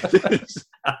 yep.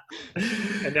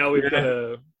 And now we've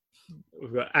got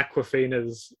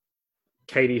Awkwafina's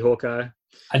Katie Hawkeye.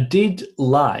 I did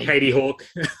like Katie Hawk.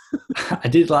 I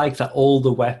did like that all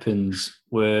the weapons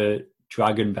were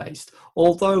dragon based.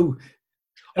 Although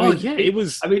it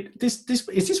was. I mean,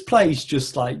 this place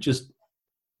just like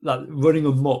running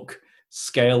amok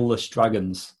scaleless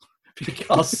dragons.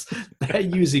 because they're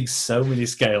using so many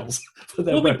scales for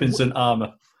their weapons and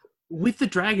armor. With the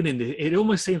dragon in there, it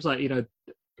almost seems like,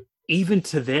 even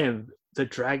to them, the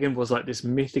dragon was like this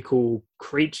mythical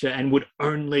creature and would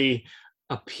only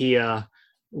appear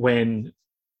when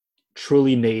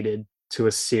truly needed to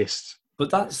assist. But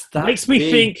that makes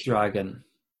me think dragon.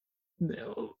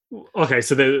 Okay,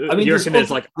 so you reckon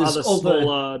there's like other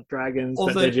smaller dragons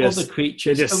that they're just other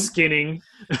creatures they're just skinning.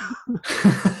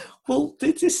 Well,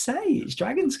 they just say it's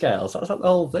dragon scales. That's like the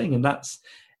whole thing, and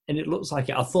it looks like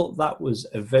it. I thought that was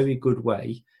a very good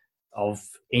way of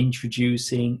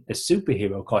introducing a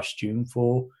superhero costume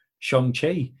for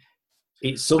Shang-Chi.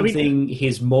 It's something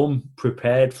his mum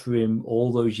prepared for him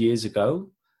all those years ago.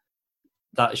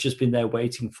 That's just been there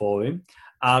waiting for him,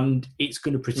 and it's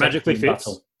going to protect him in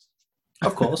battle.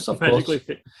 Of course. But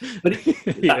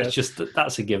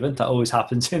that's a given. That always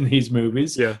happens in these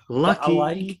movies. Yeah, lucky. But I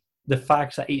like the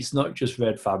fact that it's not just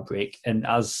red fabric, and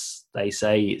as they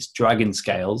say, it's dragon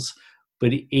scales.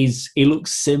 But it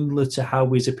looks similar to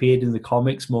how he's appeared in the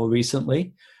comics more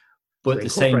recently. But at the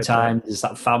same time, there's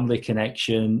that family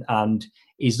connection, and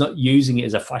he's not using it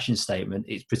as a fashion statement.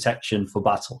 It's protection for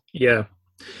battle. Yeah.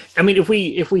 I mean,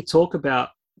 if we talk about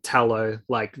Tallow,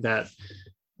 like that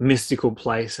mystical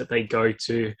place that they go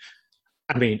to,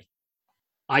 I mean,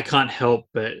 I can't help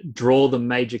but draw the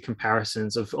major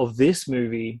comparisons of this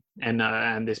movie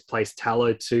and this place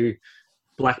Tallow to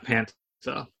Black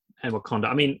Panther and Wakanda.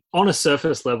 I mean, on a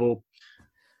surface level,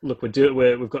 look,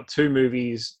 we've got two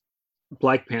movies.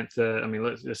 Black Panther, I mean,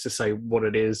 let's just say what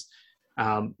it is.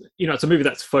 It's a movie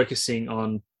that's focusing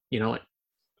on, like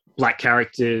black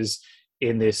characters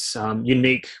in this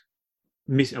unique,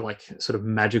 like sort of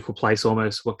magical place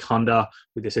almost, Wakanda,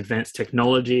 with this advanced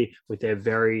technology, with their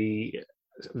very,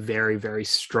 very, very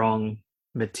strong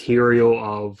material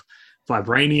of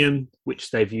vibranium,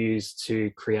 which they've used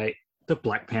to create the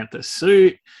Black Panther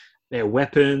suit, their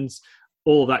weapons,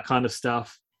 all that kind of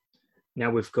stuff. Now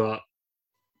we've got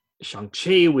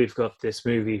Shang-Chi, we've got this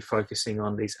movie focusing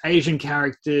on these Asian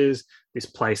characters, this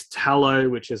place Tallow,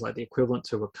 which is like the equivalent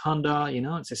to Wakanda,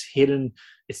 it's this hidden,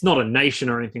 it's not a nation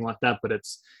or anything like that, but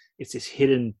it's this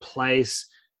hidden place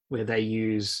where they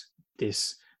use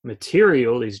this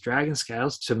material, these dragon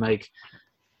scales, to make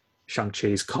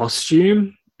Shang-Chi's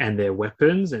costume and their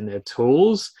weapons and their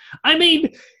tools. I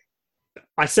mean,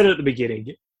 I said it at the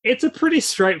beginning, it's a pretty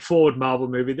straightforward Marvel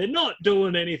movie. They're not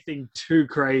doing anything too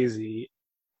crazy.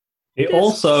 It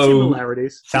also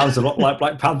similarities. Sounds a lot like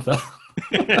Black Panther.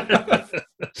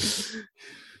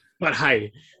 But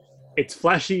hey, it's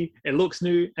flashy, it looks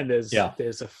new, and there's a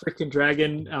freaking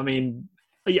dragon. I mean,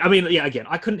 again,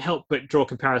 I couldn't help but draw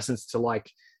comparisons to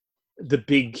like the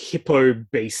big hippo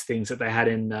beast things that they had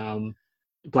in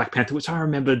Black Panther, which I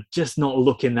remember just not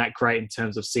looking that great in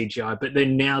terms of CGI. But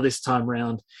then now this time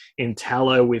around in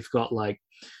Tallow, we've got like,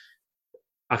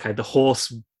 okay,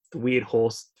 the weird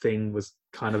horse thing was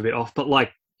kind of a bit off, but like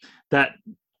that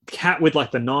cat with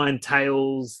like the 9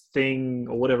 tails thing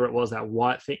or whatever it was, that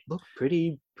white thing, looked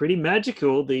pretty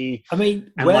magical. Where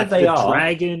like they are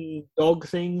dragon dog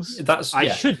things. I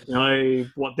should know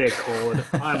what they're called.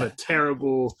 I'm a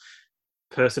terrible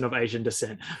person of Asian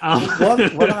descent.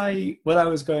 What I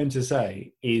was going to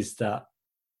say is that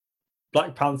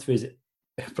Black Panther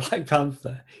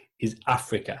is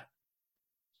Africa.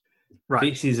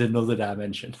 Right. This is another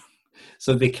dimension.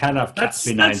 So they can have cats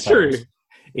with 9 tails. True.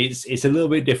 It's a little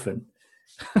bit different.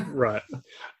 Right.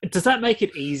 Does that make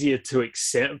it easier to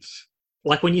accept?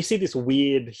 Like when you see this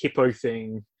weird hippo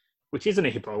thing, which isn't a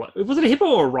hippo. Was it a hippo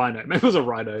or a rhino? Maybe it was a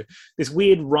rhino. This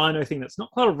weird rhino thing that's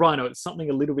not quite a rhino. It's something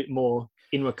a little bit more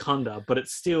in Wakanda, but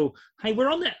it's still, hey, we're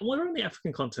on the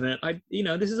African continent.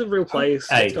 This is a real place.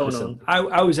 What's going on?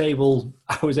 I was able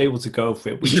to go for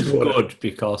it, which is good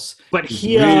because but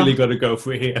here, really got to go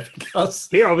for it here because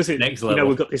here obviously next level.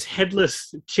 We've got this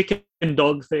headless chicken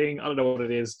dog thing. I don't know what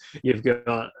it is. You've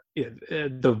got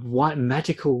the white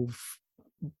magical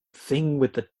thing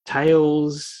with the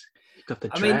tails. You've got the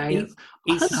dragon.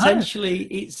 It's essentially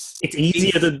it's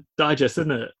easier to digest,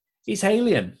 isn't it? It's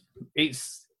alien. Isn't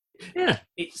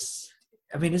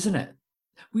it?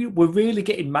 We're really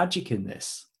getting magic in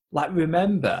this. Like,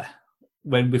 remember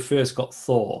when we first got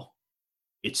Thor?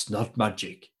 It's not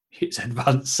magic; it's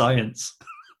advanced science.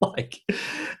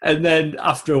 And then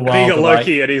after a while, you got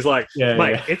Loki, and he's like,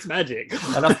 "Mate, it's magic."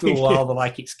 And after a while, they're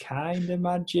like, "It's kind of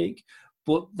magic,"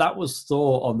 but that was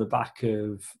Thor on the back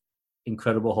of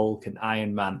Incredible Hulk and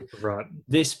Iron Man. Right.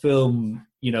 This film,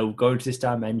 going to this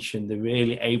dimension, they're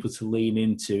really able to lean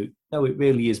into, no, it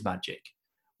really is magic.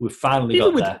 We've finally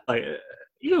got there.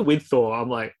 Even with Thor, I'm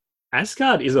like,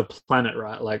 Asgard is a planet,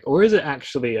 right? Like, or is it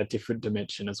actually a different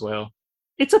dimension as well?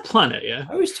 It's a planet, yeah.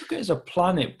 I always took it as a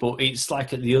planet, but it's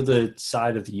like at the other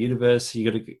side of the universe.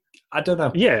 You got to. I don't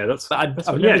know. Yeah, But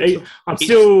I've yeah. never I'm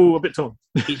still a bit torn.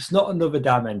 It's not another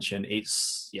dimension.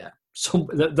 It's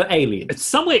the aliens. It's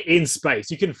somewhere in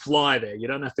space. You can fly there. You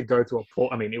don't have to go to a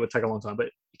port. I mean, it would take a long time, but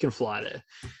you can fly there.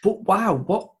 But wow,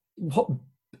 what?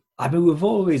 I mean, we've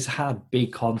always had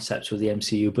big concepts with the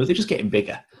MCU, but they're just getting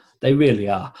bigger. They really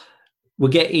are. We're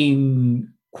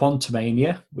getting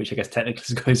Quantumania, which I guess technically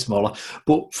is going smaller,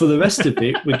 but for the rest of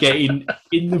it, we're getting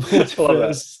in the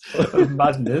multiverse of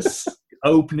madness,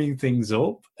 opening things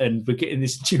up, and we're getting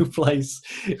this new place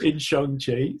in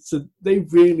Shang-Chi. So they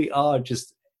really are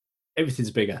just,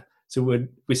 everything's bigger. So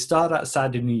we start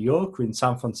outside in New York, we're in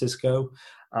San Francisco,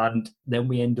 and then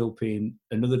we end up in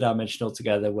another dimension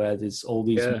altogether where there's all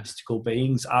these mystical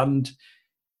beings and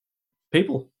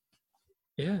people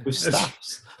with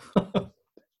staffs.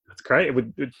 That's great.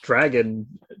 With dragon,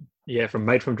 from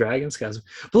Made from Dragons, guys.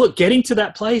 But look, getting to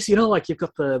that place, like you've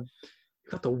got the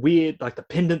weird, like the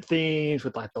pendant things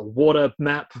with like the water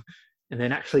map, and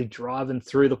then actually driving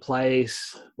through the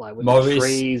place, like with Morris the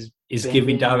trees. Is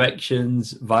giving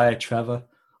directions via Trevor.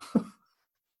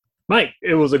 Mate,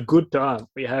 it was a good time.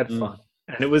 We had fun,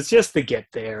 and it was just to get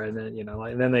there, and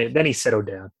then then he settled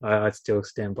down. I still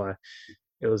stand by.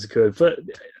 It was good, but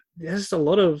there's a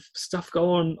lot of stuff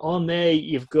going on there.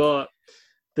 You've got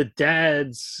the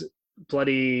dad's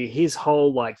his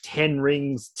whole like 10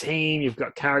 Rings team. You've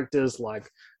got characters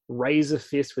like Razor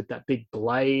Fist with that big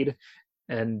blade,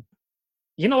 and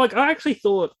I actually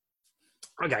thought,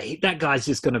 okay, that guy's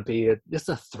just going to be just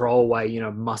a throwaway,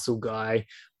 muscle guy,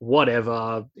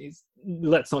 whatever.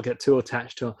 Let's not get too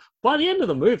attached to him. By the end of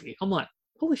the movie, I'm like,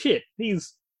 holy shit,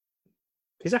 he's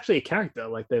actually a character.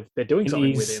 Like they're doing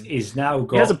something with him. He's now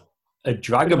got a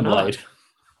dragon blade.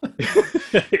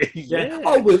 Yeah.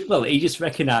 Oh well, he just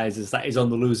recognises that he's on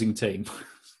the losing team.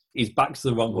 He's back to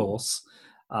the wrong horse,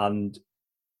 and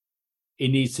he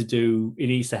needs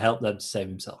to help them to save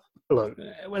himself. Look,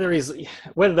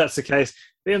 whether that's the case, at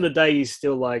the end of the day, he's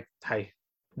still like, hey,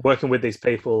 working with these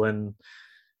people, and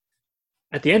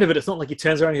at the end of it, it's not like he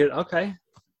turns around and goes, okay,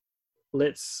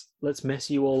 let's mess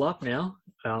you all up now.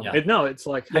 No, it's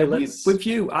like, hey, let's with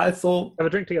you. I thought have a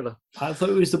drink together. I thought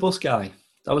it was the bus guy.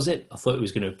 That was it. I thought it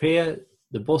was going to appear,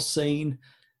 the bus scene,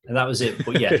 and that was it.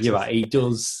 But yeah, you're right. He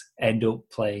does end up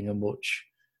playing a much,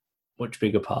 much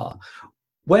bigger part.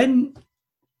 When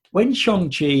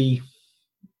Shang-Chi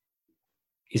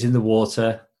is in the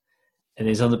water and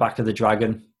he's on the back of the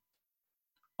dragon,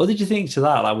 what did you think to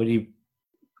that? Like when he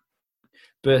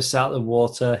bursts out of the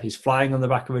water, he's flying on the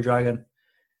back of a dragon.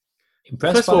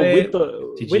 Impressed by it?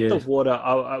 With the water,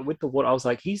 I was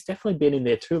like, he's definitely been in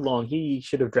there too long. He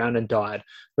should have drowned and died.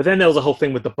 But then there was a whole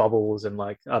thing with the bubbles and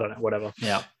like, I don't know, whatever.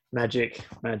 Yeah. Magic.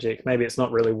 Maybe it's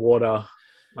not really water.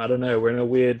 I don't know. We're in a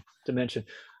weird dimension.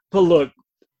 But look,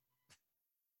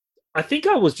 I think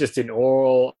I was just in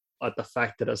awe at the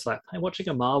fact that it's like, hey, watching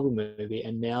a Marvel movie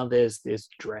and now there's this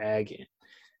dragon,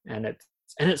 and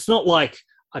it's not like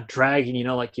a dragon,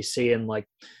 like you see in like,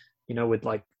 with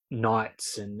like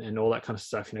knights and all that kind of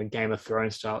stuff, Game of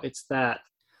Thrones style. It's that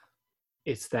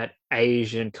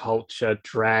Asian culture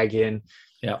dragon.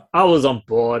 Yeah, I was on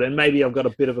board, and maybe I've got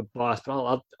a bit of a bias,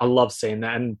 but I love seeing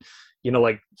that, and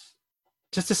like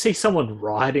just to see someone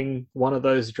riding one of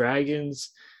those dragons,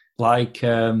 like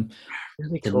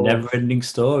really cool. The Never-Ending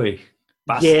Story.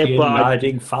 Bastian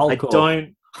riding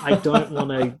Falcon. I don't want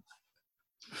to.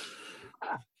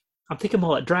 I'm thinking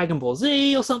more like Dragon Ball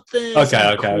Z or something.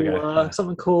 Okay.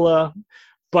 Something cooler.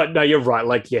 But no, you're right.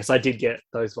 Like, yes, I did get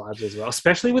those vibes as well,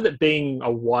 especially with it being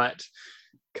a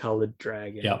white-colored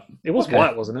dragon. Yeah, it was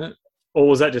white, wasn't it? Or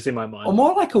was that just in my mind? Or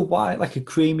more like a white, like a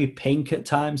creamy pink at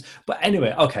times. But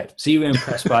anyway, okay. So you were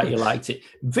impressed by it. You liked it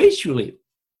visually.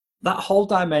 That whole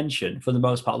dimension, for the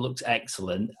most part, looks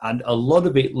excellent, and a lot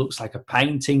of it looks like a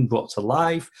painting brought to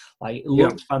life. Like, it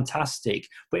looked fantastic,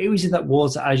 but it was in that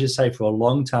water, as you say, for a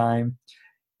long time.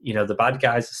 The bad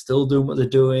guys are still doing what they're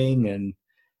doing, and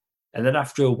then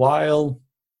after a while,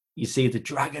 you see the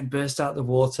dragon burst out of the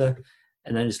water,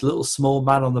 and then this little small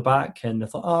man on the back, and I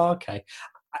thought, oh, okay.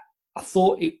 I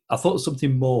thought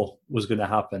something more was going to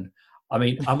happen. I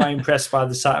mean, am I impressed by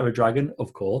the sight of a dragon?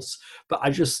 Of course. But I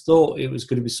just thought it was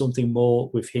going to be something more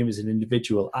with him as an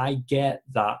individual. I get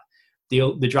that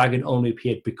the dragon only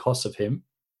appeared because of him.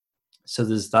 So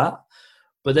there's that.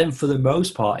 But then for the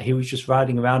most part, he was just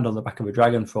riding around on the back of a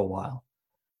dragon for a while.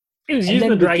 He was using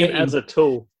the dragon as a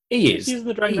tool. He is. He's using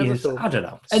the dragon as a tool. I don't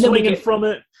know. And then we get from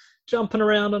it, jumping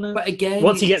around on it. But again,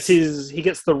 once he gets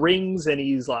the rings and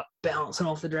he's like bouncing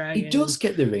off the dragon. He does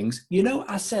get the rings. You know,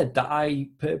 I said that I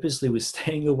purposely was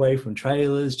staying away from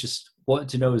trailers, just wanted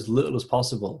to know as little as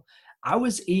possible. I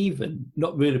was even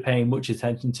not really paying much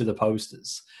attention to the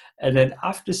posters. And then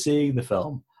after seeing the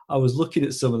film, I was looking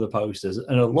at some of the posters,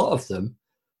 and a lot of them,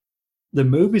 the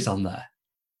movie's on there.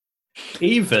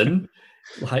 Even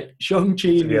like Shang-Chi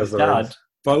and his dad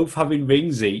both having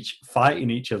rings each, fighting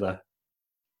each other.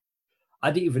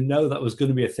 I didn't even know that was going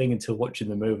to be a thing until watching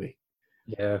the movie.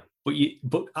 Yeah.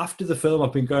 But after the film,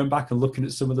 I've been going back and looking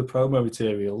at some of the promo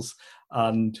materials,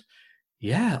 and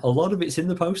yeah, a lot of it's in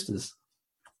the posters.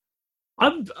 I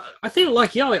think I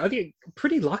think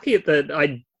pretty lucky that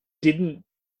I didn't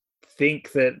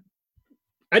think that.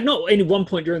 At not any one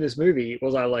point during this movie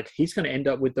was I like, he's going to end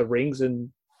up with the rings and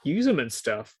use them and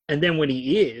stuff. And then when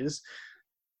he is,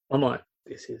 I'm like,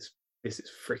 this is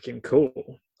freaking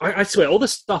cool. I swear, all the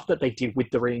stuff that they did with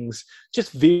the rings,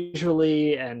 just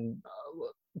visually and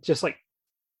just like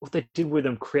what they did with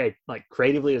them,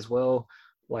 creatively as well.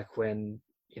 Like when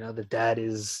the dad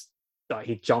is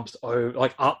he jumps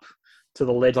over up to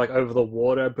the ledge, like over the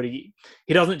water, but he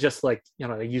doesn't just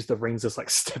use the rings as like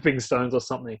stepping stones or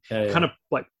something. Kind of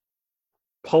like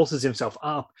pulses himself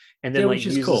up and then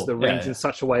uses cool. the rings in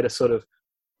such a way to sort of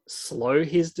slow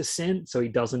his descent so he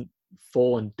doesn't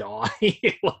fall and die.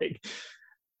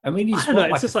 I mean, he's he's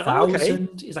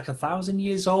like 1,000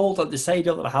 years old. Like they say,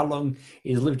 don't know how long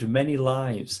he's lived many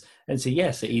lives. And so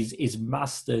yes, he's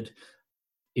mastered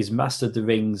the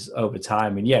rings over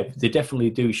time. And yeah, they definitely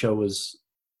do show us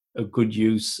a good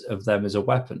use of them as a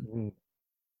weapon.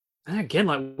 And again,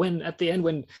 like when at the end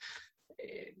when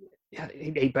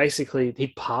he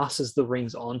passes the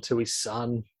rings on to his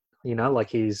son, like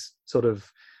he's sort of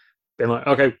been like,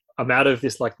 okay, I'm out of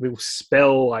this like little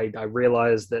spell. I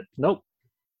realized that nope,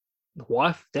 the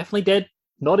wife definitely dead,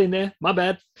 not in there, my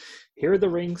bad, here are the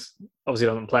rings. Obviously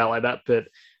doesn't play out like that, but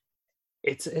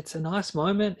it's a nice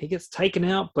moment. He gets taken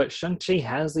out, but Shang-Chi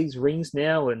has these rings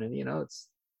now, and it's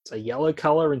a yellow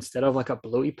color instead of like a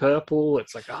bluey purple.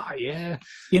 It's like, oh yeah,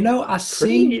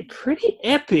 pretty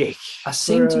epic. I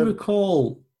seem to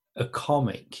recall a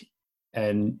comic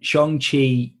and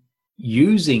Shang-Chi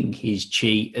using his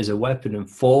chi as a weapon and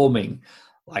forming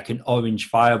like an orange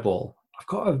fireball. I've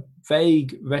got a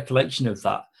vague recollection of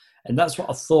that, and that's what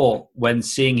I thought when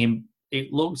seeing him.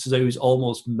 It looks as though he's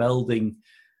almost melding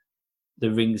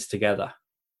the rings together,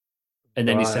 and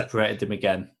then he separated them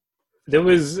again. There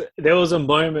was a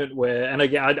moment where, and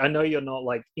again, I know you're not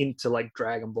like into like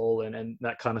Dragon Ball and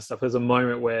that kind of stuff. There's a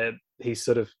moment where he's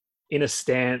sort of in a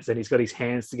stance and he's got his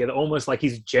hands together, almost like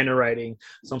he's generating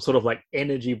some sort of like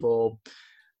energy ball.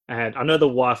 And I know the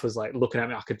wife was like looking at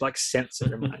me. I could like sense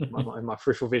it in my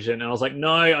peripheral vision. And I was like,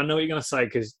 no, I know what you're going to say,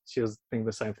 because she was thinking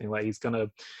the same thing. Like he's going to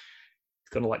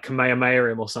like Kamehameha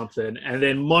him or something. And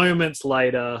then moments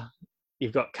later,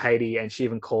 you've got Katie, and she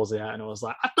even calls it out, and I was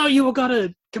like, I thought you were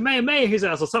gonna Kamehameha his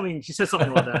ass or something. She said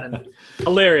something like that, and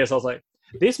hilarious. I was like,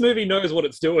 this movie knows what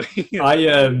it's doing.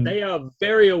 They are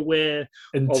very aware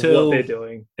of what they're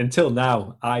doing. Until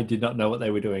now, I did not know what they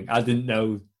were doing. I didn't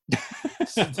know.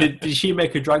 did she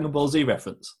make a Dragon Ball Z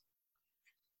reference?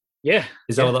 Yeah.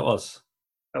 Is that what that was?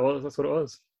 That's what it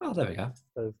was. Oh, there we go.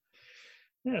 So,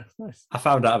 yeah, it's nice. I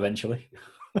found out eventually.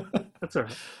 That's all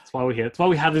right. That's why we're here. That's why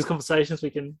we have these conversations.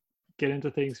 We can get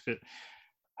into things, but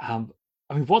I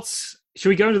mean, should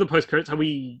we go into the post credits? Have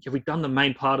we done the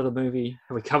main part of the movie?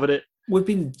 Have we covered it?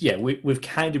 We've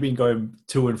kind of been going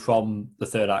to and from the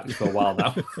third act for a while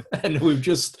now, and we've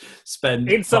just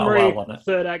spent in summary, a while on it.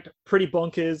 Third act pretty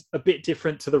bonkers, a bit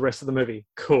different to the rest of the movie.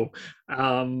 Cool.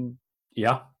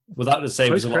 Yeah, without to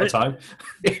save us a lot of time.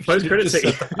 Post credit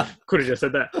scene. Could have just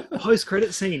said that. Post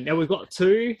credit scene. Now we've got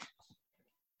two.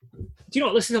 Do you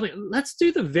know what? Let's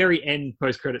do the very end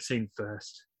post-credit scene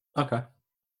first. Okay.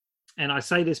 And I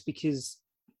say this because,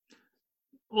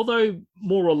 although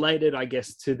more related, I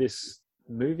guess, to this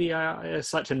movie as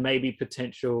such, and maybe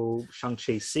potential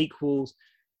Shang-Chi sequels,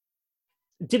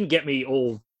 it didn't get me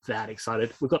all that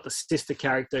excited. We've got the sister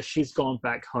character. She's gone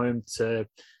back home to,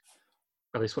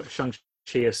 at least what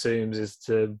Shang-Chi assumes is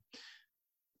to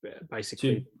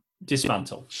basically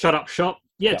dismantle. Shut up shop.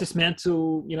 Yeah,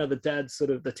 dismantle, the dad's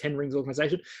sort of the Ten Rings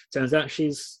organization. Turns out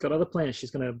she's got other plans. She's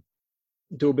going to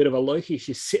do a bit of a Loki.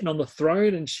 She's sitting on the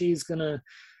throne and she's going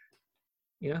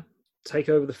to, take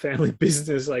over the family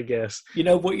business, I guess. You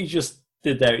know what you just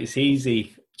did there? It's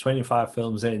easy, 25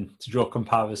 films in, to draw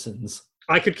comparisons.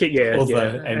 I could keep,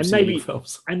 MCU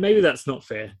and maybe that's not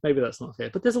fair.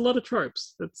 But there's a lot of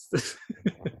tropes.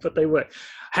 But they work.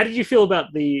 How did you feel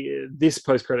about this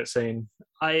post-credit scene?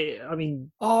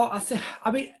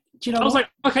 Do you know I was what?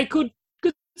 like, okay, good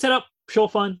setup, sure,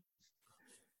 fine.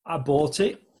 I bought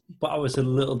it, but I was a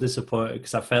little disappointed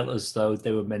because I felt as though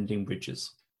they were mending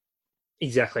bridges.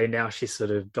 Exactly. Now she's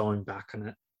sort of going back on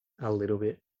it a little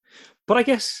bit. But I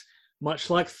guess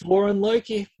much like Thor and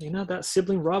Loki, that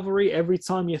sibling rivalry, every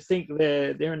time you think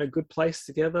they're in a good place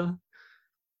together,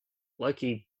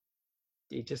 Loki,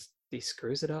 he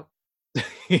screws it up.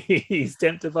 He's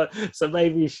tempted by, so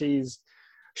maybe she's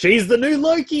the new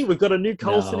Loki. We've got a new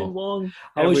Coulson in Wong.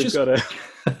 I was got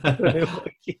a new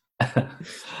Loki.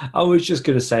 I was just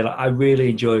going to say, I really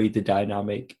enjoyed the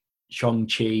dynamic.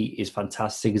 Shang-Chi is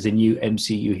fantastic as a new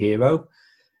MCU hero.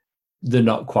 They're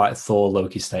not quite Thor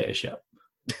Loki status yet.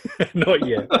 Not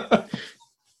yet.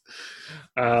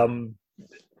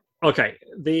 Okay,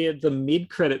 the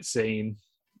mid-credit scene.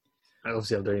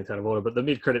 Obviously, I'm doing it out of order, but the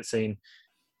mid-credit scene,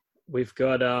 we've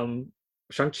got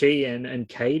Shang-Chi and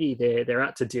Katie. They're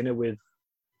out to dinner with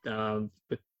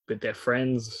their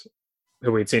friends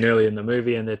who we'd seen earlier in the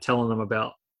movie, and they're telling them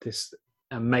about this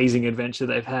amazing adventure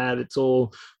they've had. It's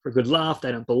all for a good laugh.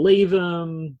 They don't believe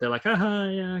them. They're like,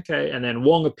 yeah, okay. And then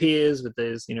Wong appears with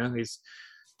his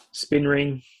spin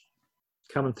ring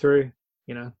coming through.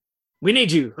 We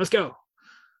need you. Let's go.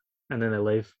 And then they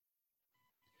leave.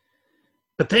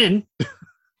 But then,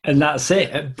 and that's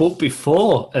it. But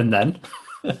before and then,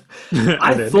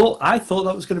 I thought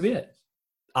that was going to be it.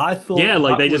 I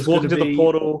thought, they just walk into the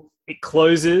portal. It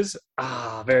closes.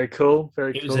 Very cool.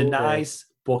 Very cool. It was a nice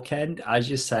bookend, as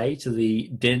you say, to the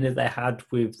dinner they had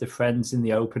with the friends in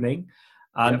the opening.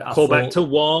 And call back to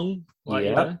Wong.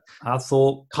 I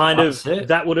thought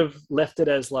that would have left it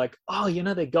as like,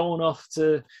 they're going off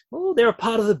to, they're a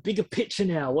part of the bigger picture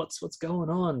now. What's going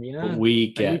on? But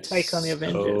we get take on the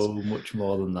Avengers. So much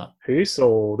more than that. Who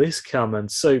saw this coming?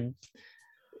 So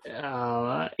in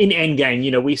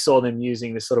Endgame, we saw them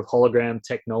using this sort of hologram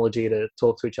technology to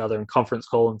talk to each other and conference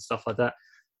call and stuff like that.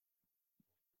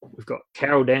 We've got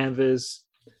Carol Danvers.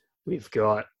 We've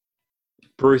got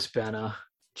Bruce Banner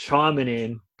chiming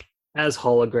in as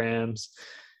holograms,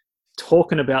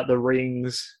 talking about the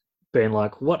rings, being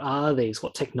like, what are these?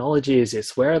 What technology is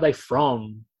this? Where are they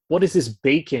from? What is this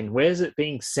beacon? Where's it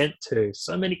being sent to?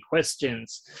 So many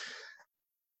questions.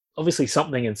 Obviously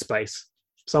something in space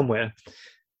somewhere.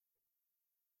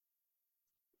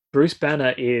 Bruce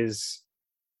Banner is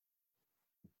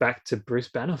back to Bruce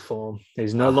Banner form.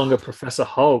 He's no longer Professor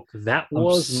Hulk. That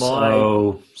was my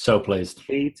so pleased.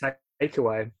 Key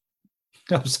takeaway.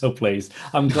 I'm so pleased.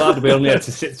 I'm glad we only had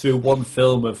to sit through one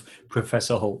film of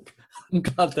Professor Hulk. I'm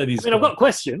glad that he's. I've got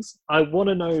questions. I want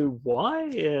to know why.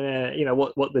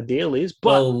 What the deal is.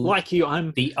 But like you,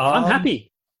 I'm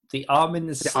happy. The arm in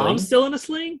the sling. Arm still in a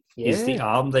sling. Is the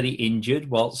arm that he injured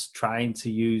whilst trying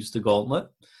to use the gauntlet.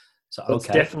 So it's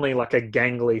definitely like a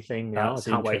gangly thing now. I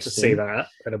can't wait to see that.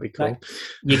 That'll be cool.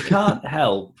 You can't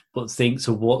help but think,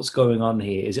 so what's going on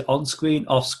here? Is it on screen,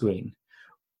 off screen?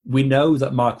 We know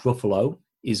that Mark Ruffalo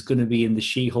is going to be in the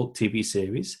She-Hulk TV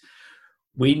series.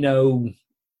 We know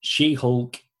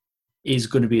She-Hulk is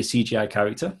going to be a CGI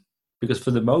character because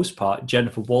for the most part,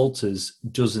 Jennifer Walters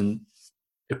doesn't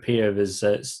appear as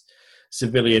a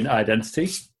civilian identity.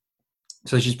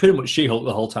 So she's pretty much She-Hulk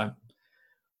the whole time,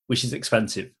 which is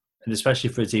expensive. And especially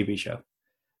for a TV show.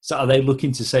 So are they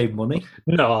looking to save money?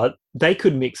 No, they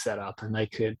could mix that up and they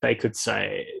could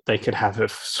say, they could have a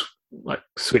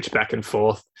switch back and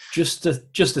forth. Just a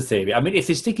theory. I mean, if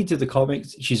they're sticking to the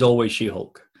comics, she's always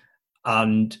She-Hulk.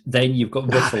 And then you've got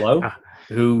Ruffalo,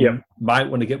 who might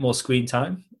want to get more screen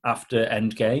time after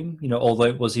Endgame, although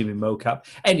it was even mocap.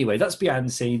 Anyway, that's behind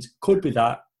the scenes. Could be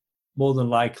that. More than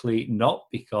likely not,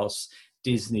 because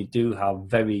Disney do have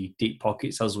very deep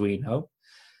pockets, as we know.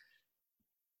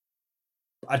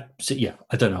 I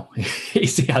don't know.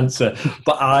 It's the answer.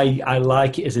 But I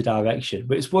like it as a direction.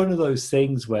 But it's one of those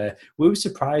things where we were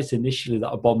surprised initially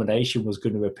that Abomination was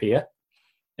going to appear,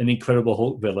 an Incredible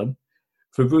Hulk villain.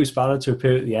 For Bruce Banner to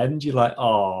appear at the end, you're like,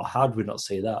 how did we not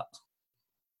see that?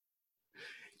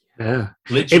 Yeah.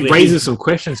 Literally. It raises some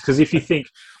questions because if you think,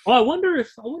 I wonder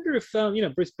if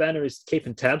Bruce Banner is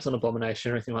keeping tabs on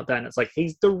Abomination or anything like that. And it's like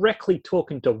he's directly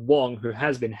talking to Wong, who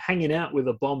has been hanging out with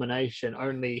Abomination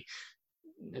only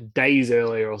days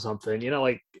earlier or something,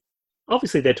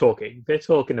 obviously they're talking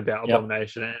about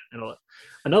Abomination and all that.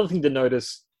 Another thing to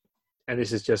notice, and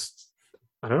this is just,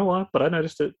 I don't know why, but I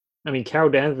noticed it. I mean, Carol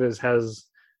Danvers has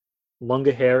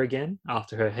longer hair again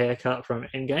after her haircut from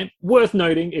Endgame. Worth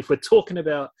noting, if we're talking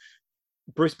about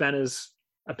Bruce Banner's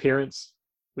appearance,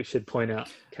 we should point out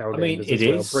Carol Danvers as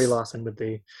well. Brie Larson with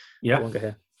the longer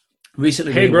hair.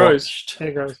 Recently hair grows.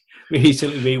 We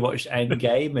recently rewatched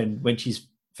Endgame, and when she's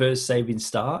first saving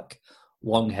Stark,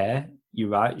 long hair, you're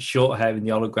right, short hair in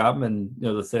the hologram and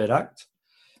the third act.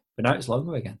 But now it's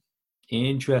longer again.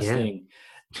 Interesting.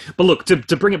 But look,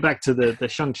 to bring it back to the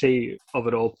Shang-Chi of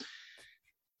it all,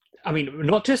 I mean,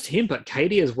 not just him, but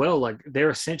Katie as well. Like, they're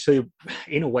essentially,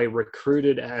 in a way,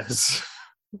 recruited as,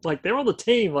 like, they're on the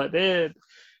team. Like, they're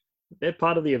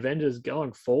part of the Avengers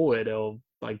going forward, or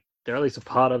like they're at least a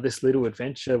part of this little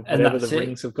adventure, whatever the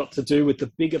rings have got to do with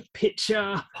the bigger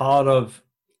picture.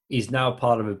 He's now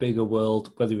part of a bigger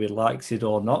world, whether he likes it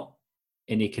or not,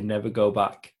 and he can never go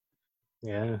back.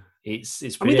 Yeah, it's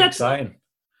pretty exciting.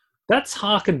 That's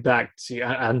harkened back to,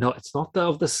 I know it's not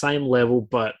of the same level,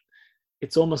 but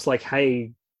it's almost like,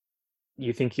 hey,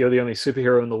 you think you're the only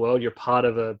superhero in the world? You're part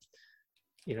of a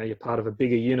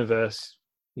bigger universe.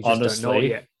 You just don't know it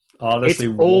yet. Honestly,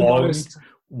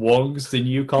 Wong's the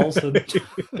new Coulson.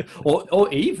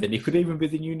 or even, he could even be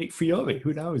the new Nick Fury.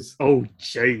 Who knows? Oh,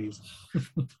 jeez.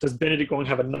 Does Benedict Wong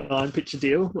have a 9-picture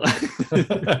deal?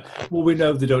 Well, we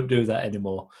know they don't do that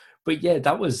anymore. But yeah,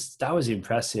 that was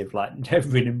impressive. Like,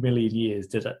 never in a million years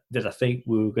did I think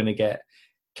we were going to get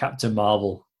Captain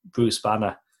Marvel, Bruce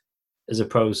Banner, as a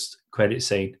post-credit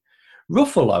scene.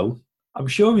 Ruffalo, I'm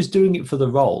sure he's doing it for the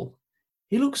role.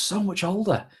 He looks so much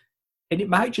older. And it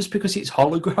might just because it's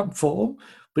hologram form,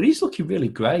 but he's looking really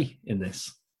grey in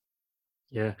this.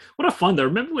 Yeah. What I find, though,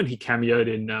 remember when he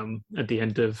cameoed in at the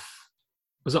end of,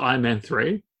 was it Iron Man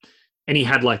 3? And he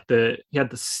had like the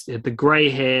grey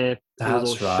hair,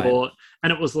 that's right, short,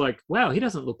 and it was like, wow, he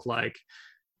doesn't look like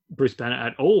Bruce Banner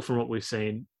at all from what we've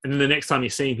seen. And then the next time you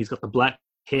see him, he's got the black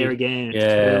hair again.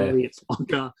 It's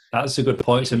longer. That's a good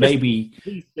point. So maybe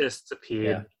he just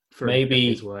appeared for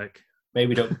his work.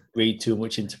 Maybe don't read too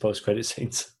much into post-credit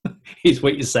scenes. Is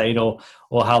what you're saying, or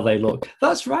how they look.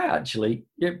 That's right, actually.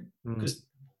 Yeah, because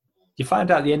you find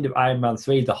out at the end of Iron Man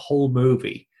 3, the whole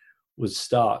movie was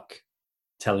Stark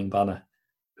telling Banner,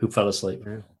 who fell asleep.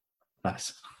 Yeah.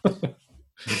 Nice.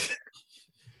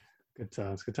 Good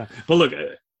times. But look,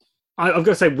 I've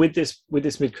got to say, with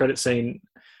this mid-credit scene,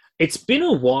 it's been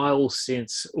a while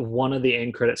since one of the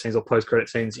end credit scenes or post-credit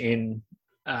scenes in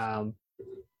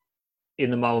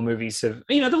the Marvel movies have,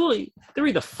 they're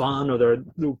either fun or they're a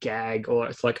little gag, or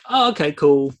it's like, oh, okay,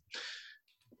 cool.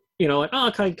 Like, oh,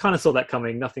 okay, kind of saw that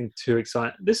coming. Nothing too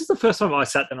exciting. This is the first time I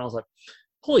sat there and I was like,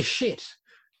 holy shit.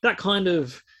 That kind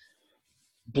of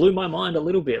blew my mind a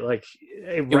little bit. Like,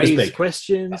 it raised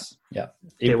questions. Yeah.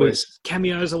 There was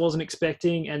cameos I wasn't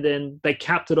expecting, and then they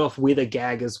capped it off with a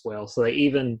gag as well. So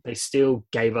they still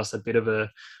gave us a bit of a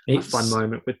fun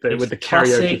moment with the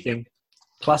karaoke thing.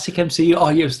 Classic MCU. Oh,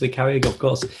 yes, the karaoke, of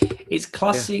course. It's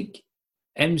classic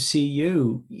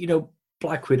MCU.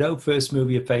 Black Widow, first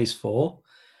movie of Phase 4.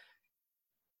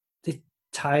 They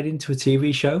tied into a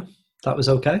TV show. That was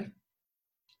okay.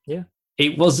 Yeah.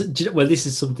 It wasn't. Well, this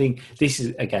is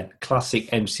again classic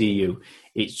MCU.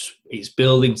 It's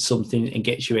building something and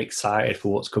gets you excited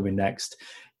for what's coming next,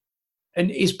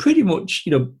 and it's pretty much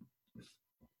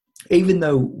even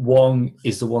though Wong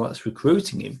is the one that's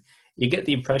recruiting him, you get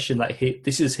the impression that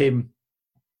this is him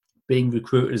being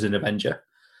recruited as an Avenger.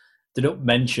 They don't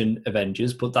mention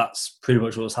Avengers, but that's pretty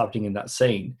much what's happening in that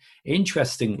scene.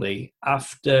 Interestingly,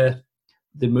 after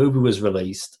the movie was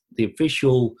released, the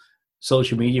official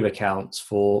social media accounts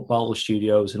for Marvel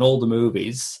Studios and all the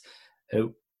movies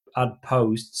had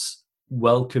posts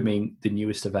welcoming the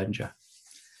newest Avenger.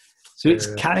 So it's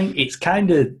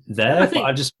kind of there, but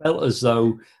I just felt as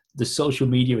though the social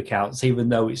media accounts, even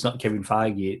though it's not Kevin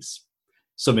Feige, it's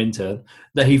some intern,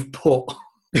 they've put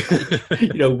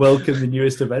welcome the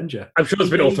newest Avenger. I'm sure it's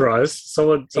been authorized.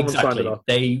 Someone signed it off.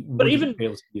 They wouldn't be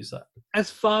able to use that. As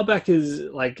far back as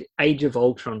like Age of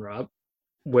Ultron, right,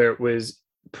 where it was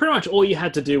pretty much all you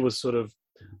had to do was sort of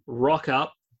rock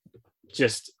up,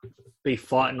 just be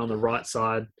fighting on the right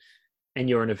side, and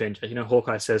you're an Avenger.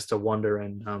 Hawkeye says to Wanda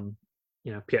and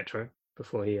Pietro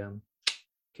before he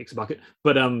kicks a bucket.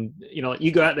 But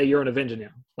you go out there, you're an Avenger now.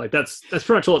 Like that's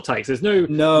pretty much all it takes. There's no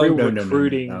real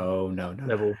recruiting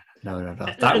level. No.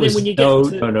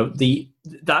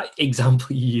 That example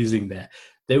you're using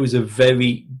there was a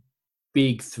very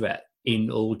big threat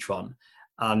in Ultron.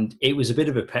 And it was a bit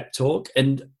of a pep talk.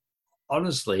 And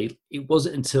honestly, it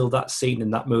wasn't until that scene in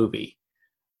that movie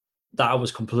that I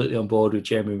was completely on board with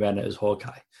Jeremy Renner as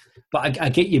Hawkeye. But I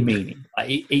get your meaning.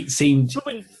 It seemed,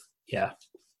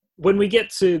 When we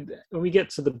get to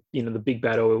the the big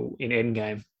battle in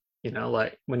Endgame,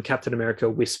 like when Captain America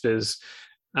whispers,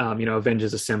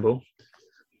 Avengers assemble.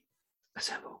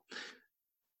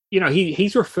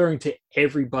 He's referring to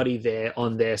everybody there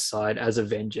on their side as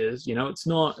Avengers. It's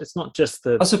not just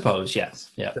the. I suppose,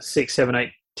 yes, yeah. The 6, 7,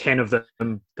 8 10 of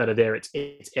them that are there.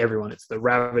 It's everyone. It's the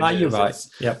Ravagers. You're right.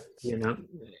 Yep. You know,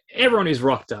 everyone is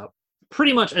rocked up.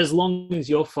 Pretty much as long as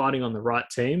you're fighting on the right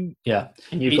team, Yeah,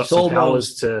 and you've got some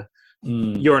powers to,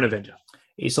 you're an Avenger.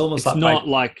 It's almost it's not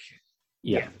like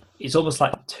it's almost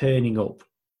like turning up.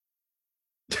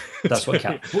 That's what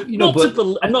counts.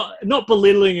 I'm not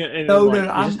belittling it. You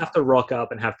just have to rock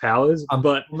up and have powers. I'm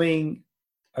coming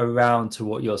around to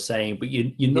what you're saying, but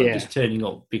you're not just turning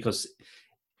up, because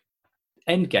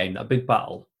Endgame, a big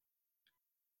battle,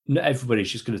 not everybody's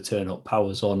just going to turn up,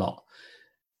 powers or not.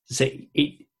 So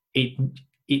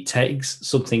it takes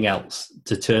something else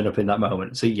to turn up in that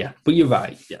moment. So yeah, but you're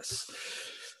right. Yes.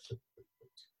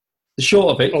 The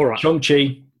short of it, all right.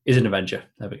 Shang-Chi is an Avenger.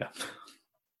 There we go.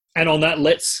 And on that,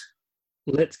 let's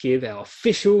give our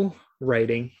official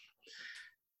rating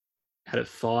out of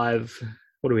 5.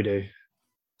 What do we do?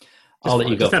 I'll let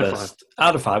you go first.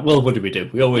 Out of 5. Well, what do we do?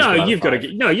 We always you've got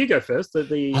to. No, you go first. I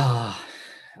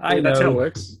know. That's how it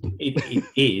works. It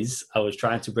is. I was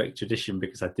trying to break tradition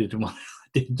because I did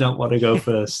not want to go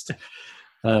first.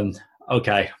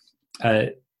 Okay.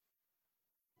 Simu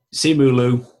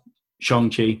Liu,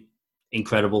 Shang-Chi,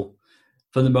 incredible.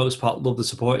 For the most part, love the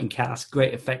supporting cast.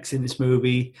 Great effects in this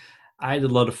movie. I had a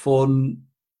lot of fun.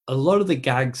 A lot of the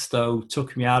gags, though,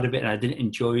 took me out of it, and I didn't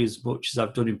enjoy as much as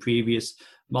I've done in previous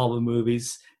Marvel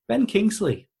movies. Ben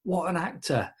Kingsley, what an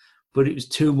actor. But it was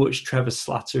too much Trevor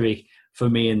Slattery for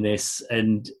me in this,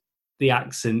 and the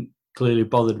accent clearly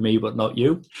bothered me, but not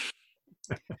you.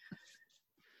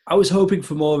 I was hoping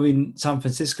for more in San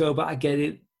Francisco, but I get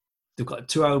it. They've got a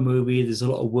 2-hour movie. There's a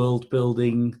lot of world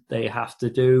building they have to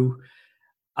do.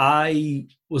 I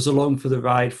was along for the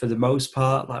ride for the most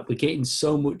part. Like, we're getting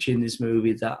so much in this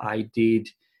movie that I did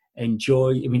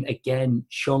enjoy. I mean, again,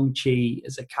 Shang-Chi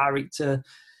as a character,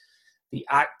 the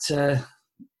actor,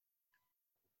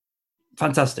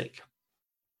 fantastic.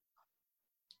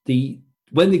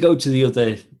 When they go to the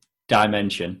other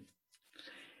dimension,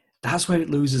 that's where it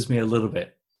loses me a little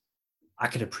bit. I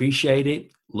can appreciate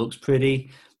it. Looks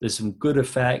pretty. There's some good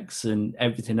effects and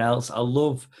everything else. I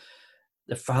love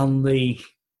the family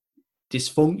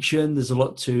dysfunction. There's a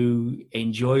lot to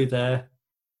enjoy there.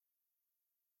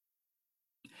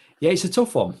 Yeah, it's a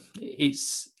tough one.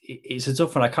 It's a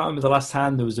tough one. I can't remember the last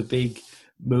time there was a big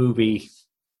movie,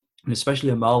 and especially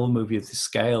a Marvel movie of this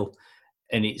scale,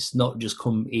 and it's not just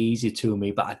come easy to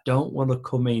me, but I don't want to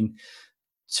come in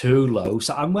too low.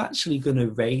 So I'm actually going to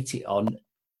rate it on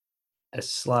a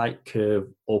slight curve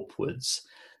upwards.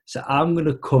 So I'm going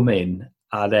to come in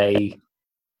at a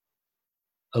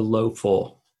low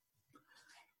 4.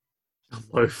 A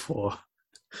low 4.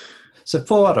 So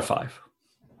 4 out of 5.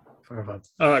 4 out of 5.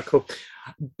 All right, cool.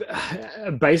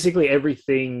 Basically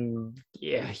everything,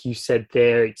 you said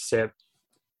there, except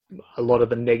a lot of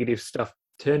the negative stuff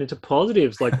turned into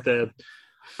positives. Like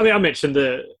I mentioned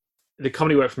the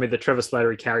comedy work for me, the Trevor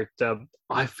Slattery character,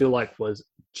 I feel like was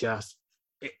just,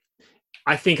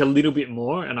 I think a little bit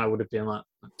more, and I would have been like,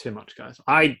 too much, guys.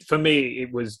 For me,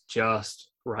 it was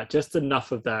just right, just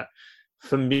enough of that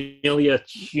familiar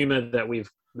humor that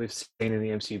we've seen in the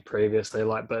MCU previously.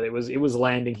 But it was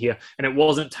landing here, and it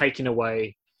wasn't taken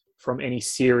away from any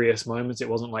serious moments. It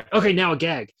wasn't like, okay, now a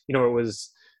gag.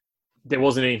 There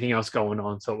wasn't anything else going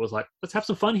on, so it was like, let's have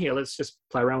some fun here. Let's just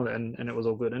play around with it, and it was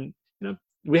all good. And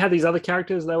we had these other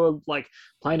characters. They were like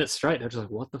playing it straight. They're just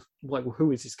like,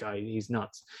 who is this guy? He's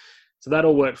nuts. So that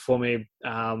all worked for me.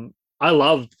 I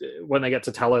loved when they get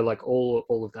to Tallow, like all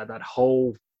of that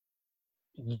whole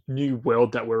new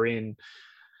world that we're in.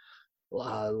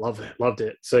 Loved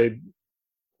it. So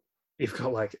you've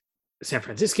got like San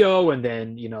Francisco, and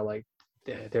then like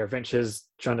their adventures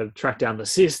trying to track down the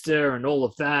sister and all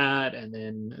of that, and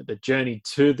then the journey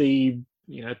to the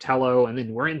Tallow, and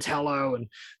then we're in Tallow, and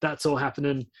that's all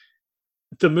happening.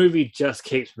 The movie just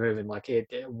keeps moving. Like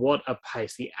what a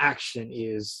pace. The action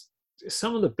is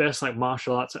some of the best, like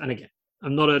martial arts. And again,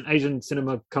 I'm not an Asian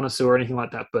cinema connoisseur or anything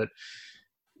like that, but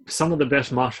some of the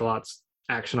best martial arts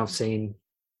action I've seen,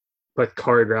 both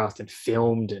choreographed and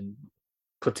filmed and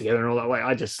put together and all that way.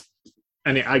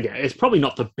 It's probably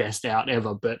not the best out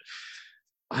ever, but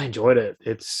I enjoyed it.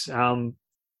 It's I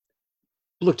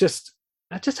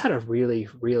just had a really,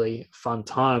 really fun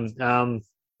time.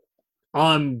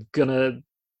 I'm gonna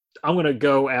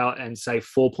go out and say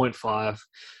 4.5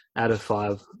 out of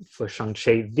 5 for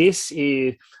Shang-Chi. This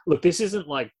isn't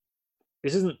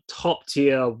top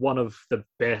tier, one of the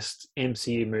best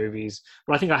MCU movies,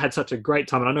 but I think I had such a great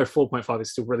time, and I know 4.5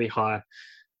 is still really high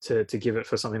to give it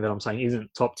for something that I'm saying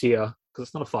isn't top tier, because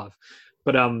it's not a 5.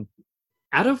 But out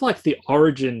of like the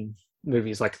origin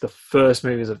movies, like the first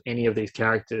movies of any of these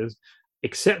characters,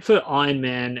 except for Iron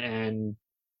Man and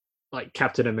like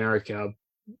Captain America,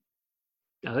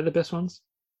 are they the best ones?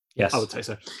 Yes. I would say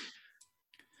so.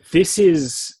 This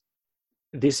is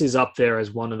up there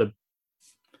as one of the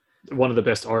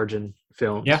best origin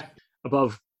films. Yeah.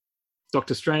 Above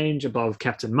Doctor Strange, above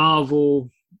Captain Marvel,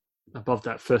 above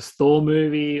that first Thor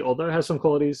movie, although it has some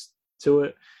qualities to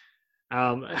it.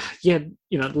 Yeah,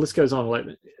 the list goes on. Like,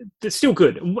 it's still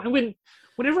good.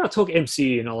 Whenever I talk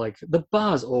MCU, like, the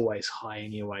bar's always high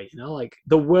anyway. Like,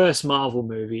 the worst Marvel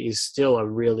movie is still a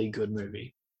really good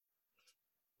movie.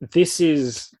 This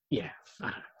is, I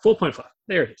don't know, 4.5.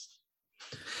 There it is.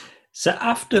 So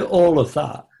after all of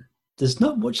that, there's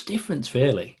not much difference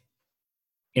really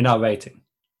in our rating.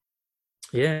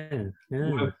 Yeah.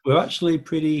 We're actually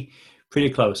pretty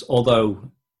close.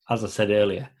 Although, as I said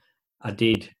earlier, I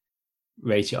did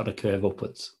rate it on a curve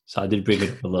upwards, so I did bring it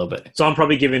up a little bit. So I'm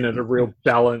probably giving it a real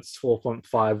balanced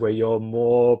 4.5, where you're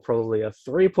more probably a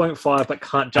 3.5, but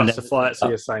can't justify it, so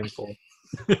you're saying 4.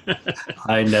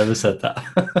 I never said that.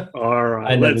 All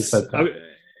right, let's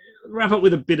wrap up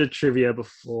with a bit of trivia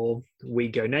before we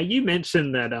go. Now, you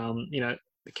mentioned that the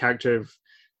character of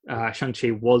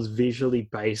Shang-Chi was visually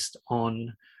based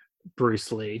on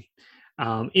Bruce Lee.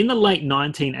 In the late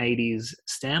 1980s,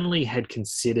 Stan Lee had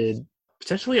considered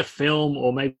potentially a film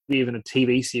or maybe even a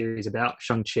TV series about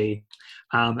Shang-Chi,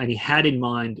 and he had in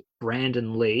mind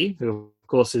Brandon Lee, who of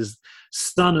course is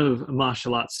son of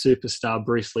martial arts superstar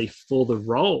Bruce Lee, for the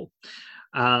role.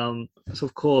 So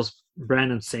of course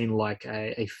Brandon seemed like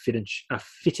a fitting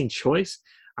choice,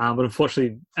 but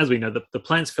unfortunately, as we know, the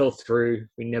plans fell through.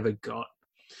 We never got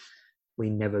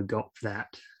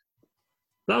that.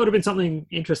 That would have been something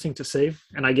interesting to see,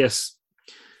 and I guess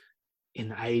in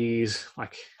the 80s,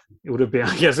 like, it would have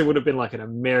been like an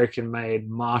American-made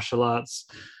martial arts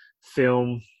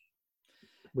film.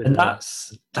 And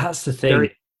that's the thing.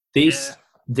 This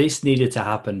needed to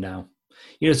happen now.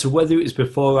 So whether it was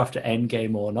before or after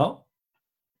Endgame or not,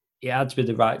 it had to be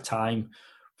the right time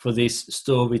for this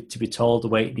story to be told the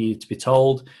way it needed to be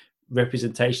told.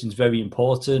 Representation is very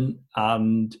important,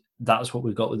 and that's what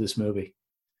we got with this movie.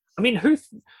 I mean,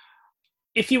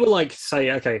 if you were like,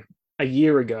 say, okay, a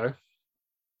year ago,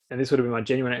 and this would have been my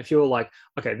genuine, if you were like,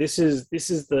 okay, this is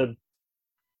the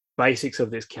basics of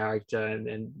this character,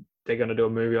 and they're going to do a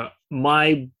movie. I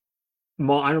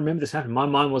remember this happened. My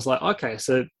mind was like, okay,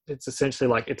 so it's essentially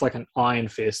like, it's like an Iron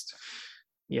Fist,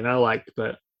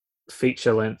 but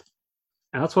feature length.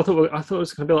 And that's what I thought it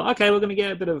was going to be like, okay, we're going to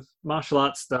get a bit of martial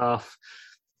arts stuff,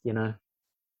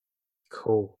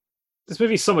 cool. This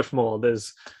movie's so much more.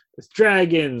 There's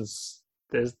dragons.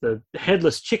 There's the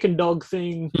headless chicken dog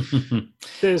thing.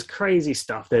 There's crazy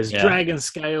stuff. There's dragon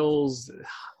scales.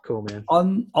 Cool, man.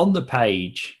 On the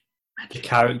page, the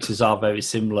characters are very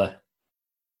similar.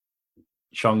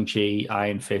 Shang-Chi,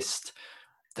 Iron Fist.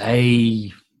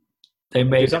 They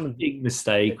made a big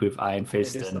mistake with Iron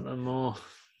Fist. Do something more.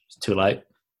 It's too late.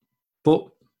 But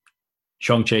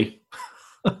Shang-Chi,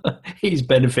 he's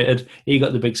benefited. He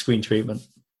got the big screen treatment.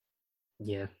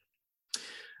 Yeah.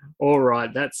 All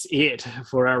right, that's it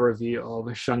for our review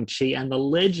of Shang-Chi and the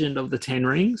Legend of the Ten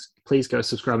Rings. Please go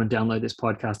subscribe and download this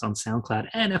podcast on SoundCloud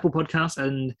and Apple Podcasts,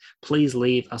 and please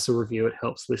leave us a review. It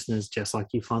helps listeners just like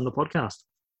you find the podcast.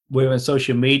 We're on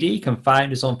social media. You can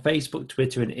find us on Facebook,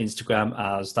 Twitter, and Instagram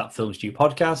as That Film Stew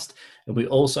Podcast. And we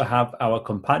also have our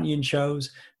companion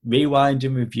shows, Rewind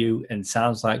and Review and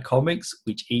Sounds Like Comics,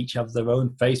 which each have their own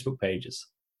Facebook pages.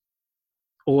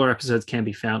 All our episodes can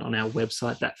be found on our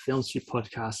website,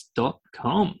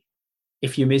 thatfilmstewpodcast.com.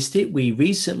 If you missed it, we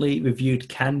recently reviewed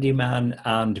Candyman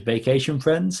and Vacation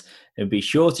Friends, and be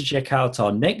sure to check out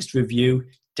our next review,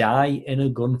 Die in a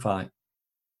Gunfight.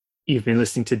 You've been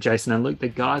listening to Jason and Luke, the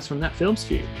guys from That Film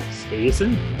Stew. See you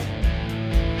soon.